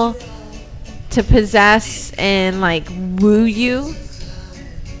able to possess and like woo you.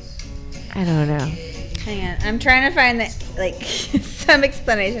 I don't know. Hang on. I'm trying to find some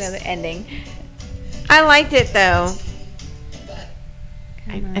explanation of the ending. I liked it though.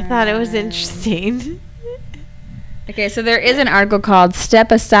 I thought it was interesting. Okay, so there is an article called Step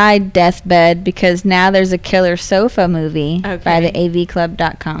Aside Deathbed because now there's a Killer Sofa movie by the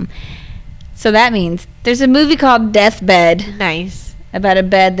avclub.com. So that means there's a movie called Deathbed. Nice. About a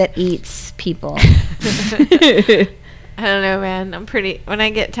bed that eats people. I don't know, man. When I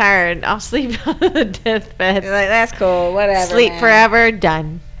get tired, I'll sleep on the deathbed. You're like, that's cool, whatever. Sleep man. forever,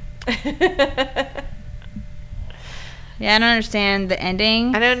 done. Yeah, I don't understand the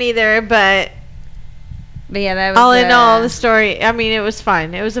ending. I don't either, but yeah, that was all in all, the story. I mean, it was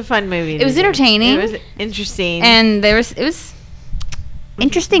fun. It was a fun movie. It was entertaining. It was interesting, and it was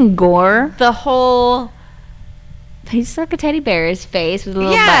interesting gore. The whole. He stuck a teddy bear's face with a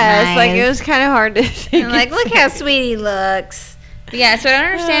little it's like it was kind of hard to think. And like, look how sweet he looks. But yeah, so I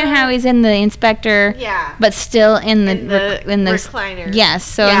don't understand how he's in the inspector. Yeah. But still in the recliner. Yes.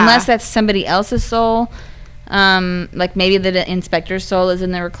 So unless that's somebody else's soul, like maybe the inspector's soul is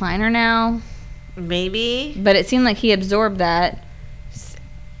in the recliner now. Maybe. But it seemed like he absorbed that.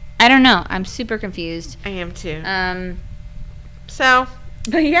 I don't know. I'm super confused. I am too. So.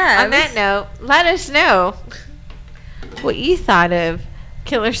 But yeah. On that note, let us know what you thought of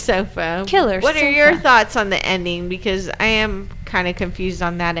Killer Sofa. What are your thoughts on the ending? Because I am kind of confused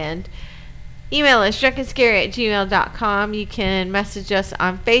on that end. Email us drunkandscary@gmail.com. You can message us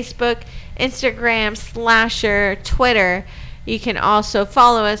on Facebook, Instagram, Slasher, Twitter. You can also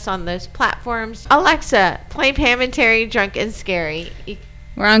follow us on those platforms. Alexa, play Pam and Terry Drunk and Scary.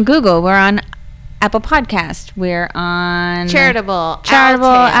 We're on Google. We're on Apple Podcast. We're on Charitable,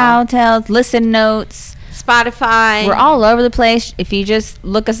 Owltails, Listen Notes, Spotify. We're all over the place. If you just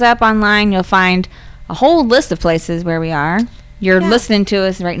look us up online, you'll find a whole list of places where we are. You're listening to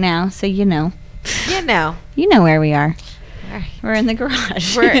us right now, so you know. You know. You know where we are. All right. We're in the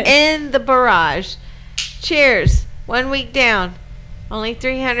garage. We're in the barrage. Cheers. 1 week down. Only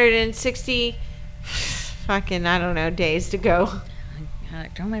 360 fucking, I don't know, days to go.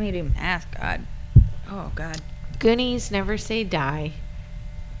 Don't make me do math, God. Oh, God. Goonies never say die.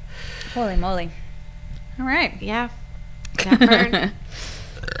 Holy moly. All right. Yeah. That burned.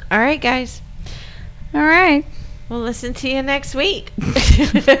 All right, guys. All right. We'll listen to you next week.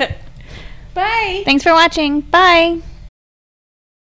 Bye. Thanks for watching. Bye.